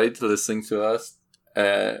enjoyed listening to us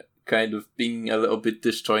kind of being a little bit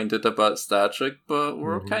disjointed about Star Trek, but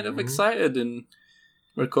we're kind of excited in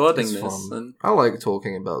recording this. And I like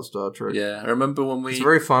talking about Star Trek. Yeah, I remember when it's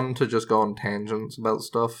very fun to just go on tangents about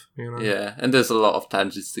stuff, you know? Yeah, and there's a lot of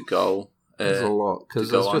tangents to go. There's a lot, because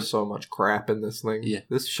there's just so much crap in this thing. Yeah.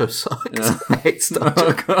 This show sucks. Yeah. I hate Star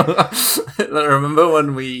Trek. I remember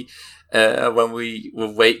when we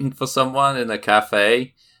were waiting for someone in a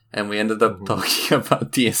cafe, and we ended up talking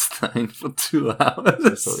about DS9 for 2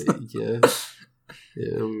 hours.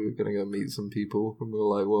 Yeah, we were gonna go meet some people, and we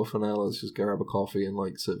were like, well, for now, let's just grab a coffee and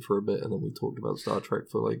like sit for a bit, and then we talked about Star Trek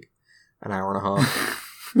for like an hour and a half.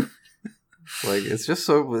 Like, it's just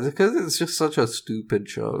because it's just such a stupid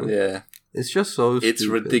show. Yeah. It's just so stupid. It's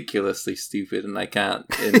ridiculously stupid, and I can't.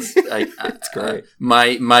 It's great.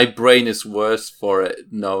 My brain is worse for it,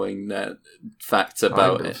 knowing that facts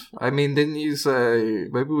about it. I mean, didn't you say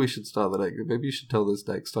maybe we should start the next? Maybe you should tell this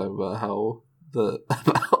next time about how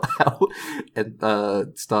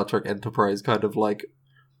Star Trek Enterprise kind of like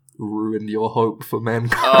ruined your hope for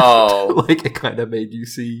mankind. Oh. Like, it kind of made you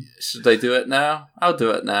see... Should I do it now? I'll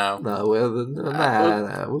do it now. No,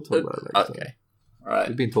 we'll talk about it next time. Okay. All right.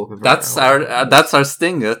 We've been talking for that's our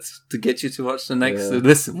stinger to get you to watch the next...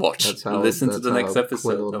 listen to the next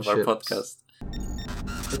episode of our podcast.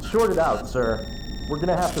 It's shorted out, sir. We're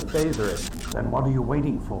gonna have to phaser it. Then what are you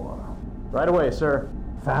waiting for? Right away, sir.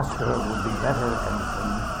 Faster would be better,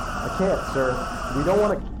 Ensign. I can't, sir. We don't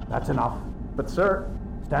want to... That's enough. But, sir...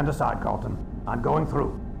 Stand aside, Carlton. I'm going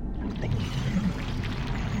through.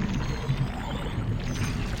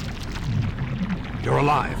 You're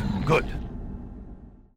alive. Good.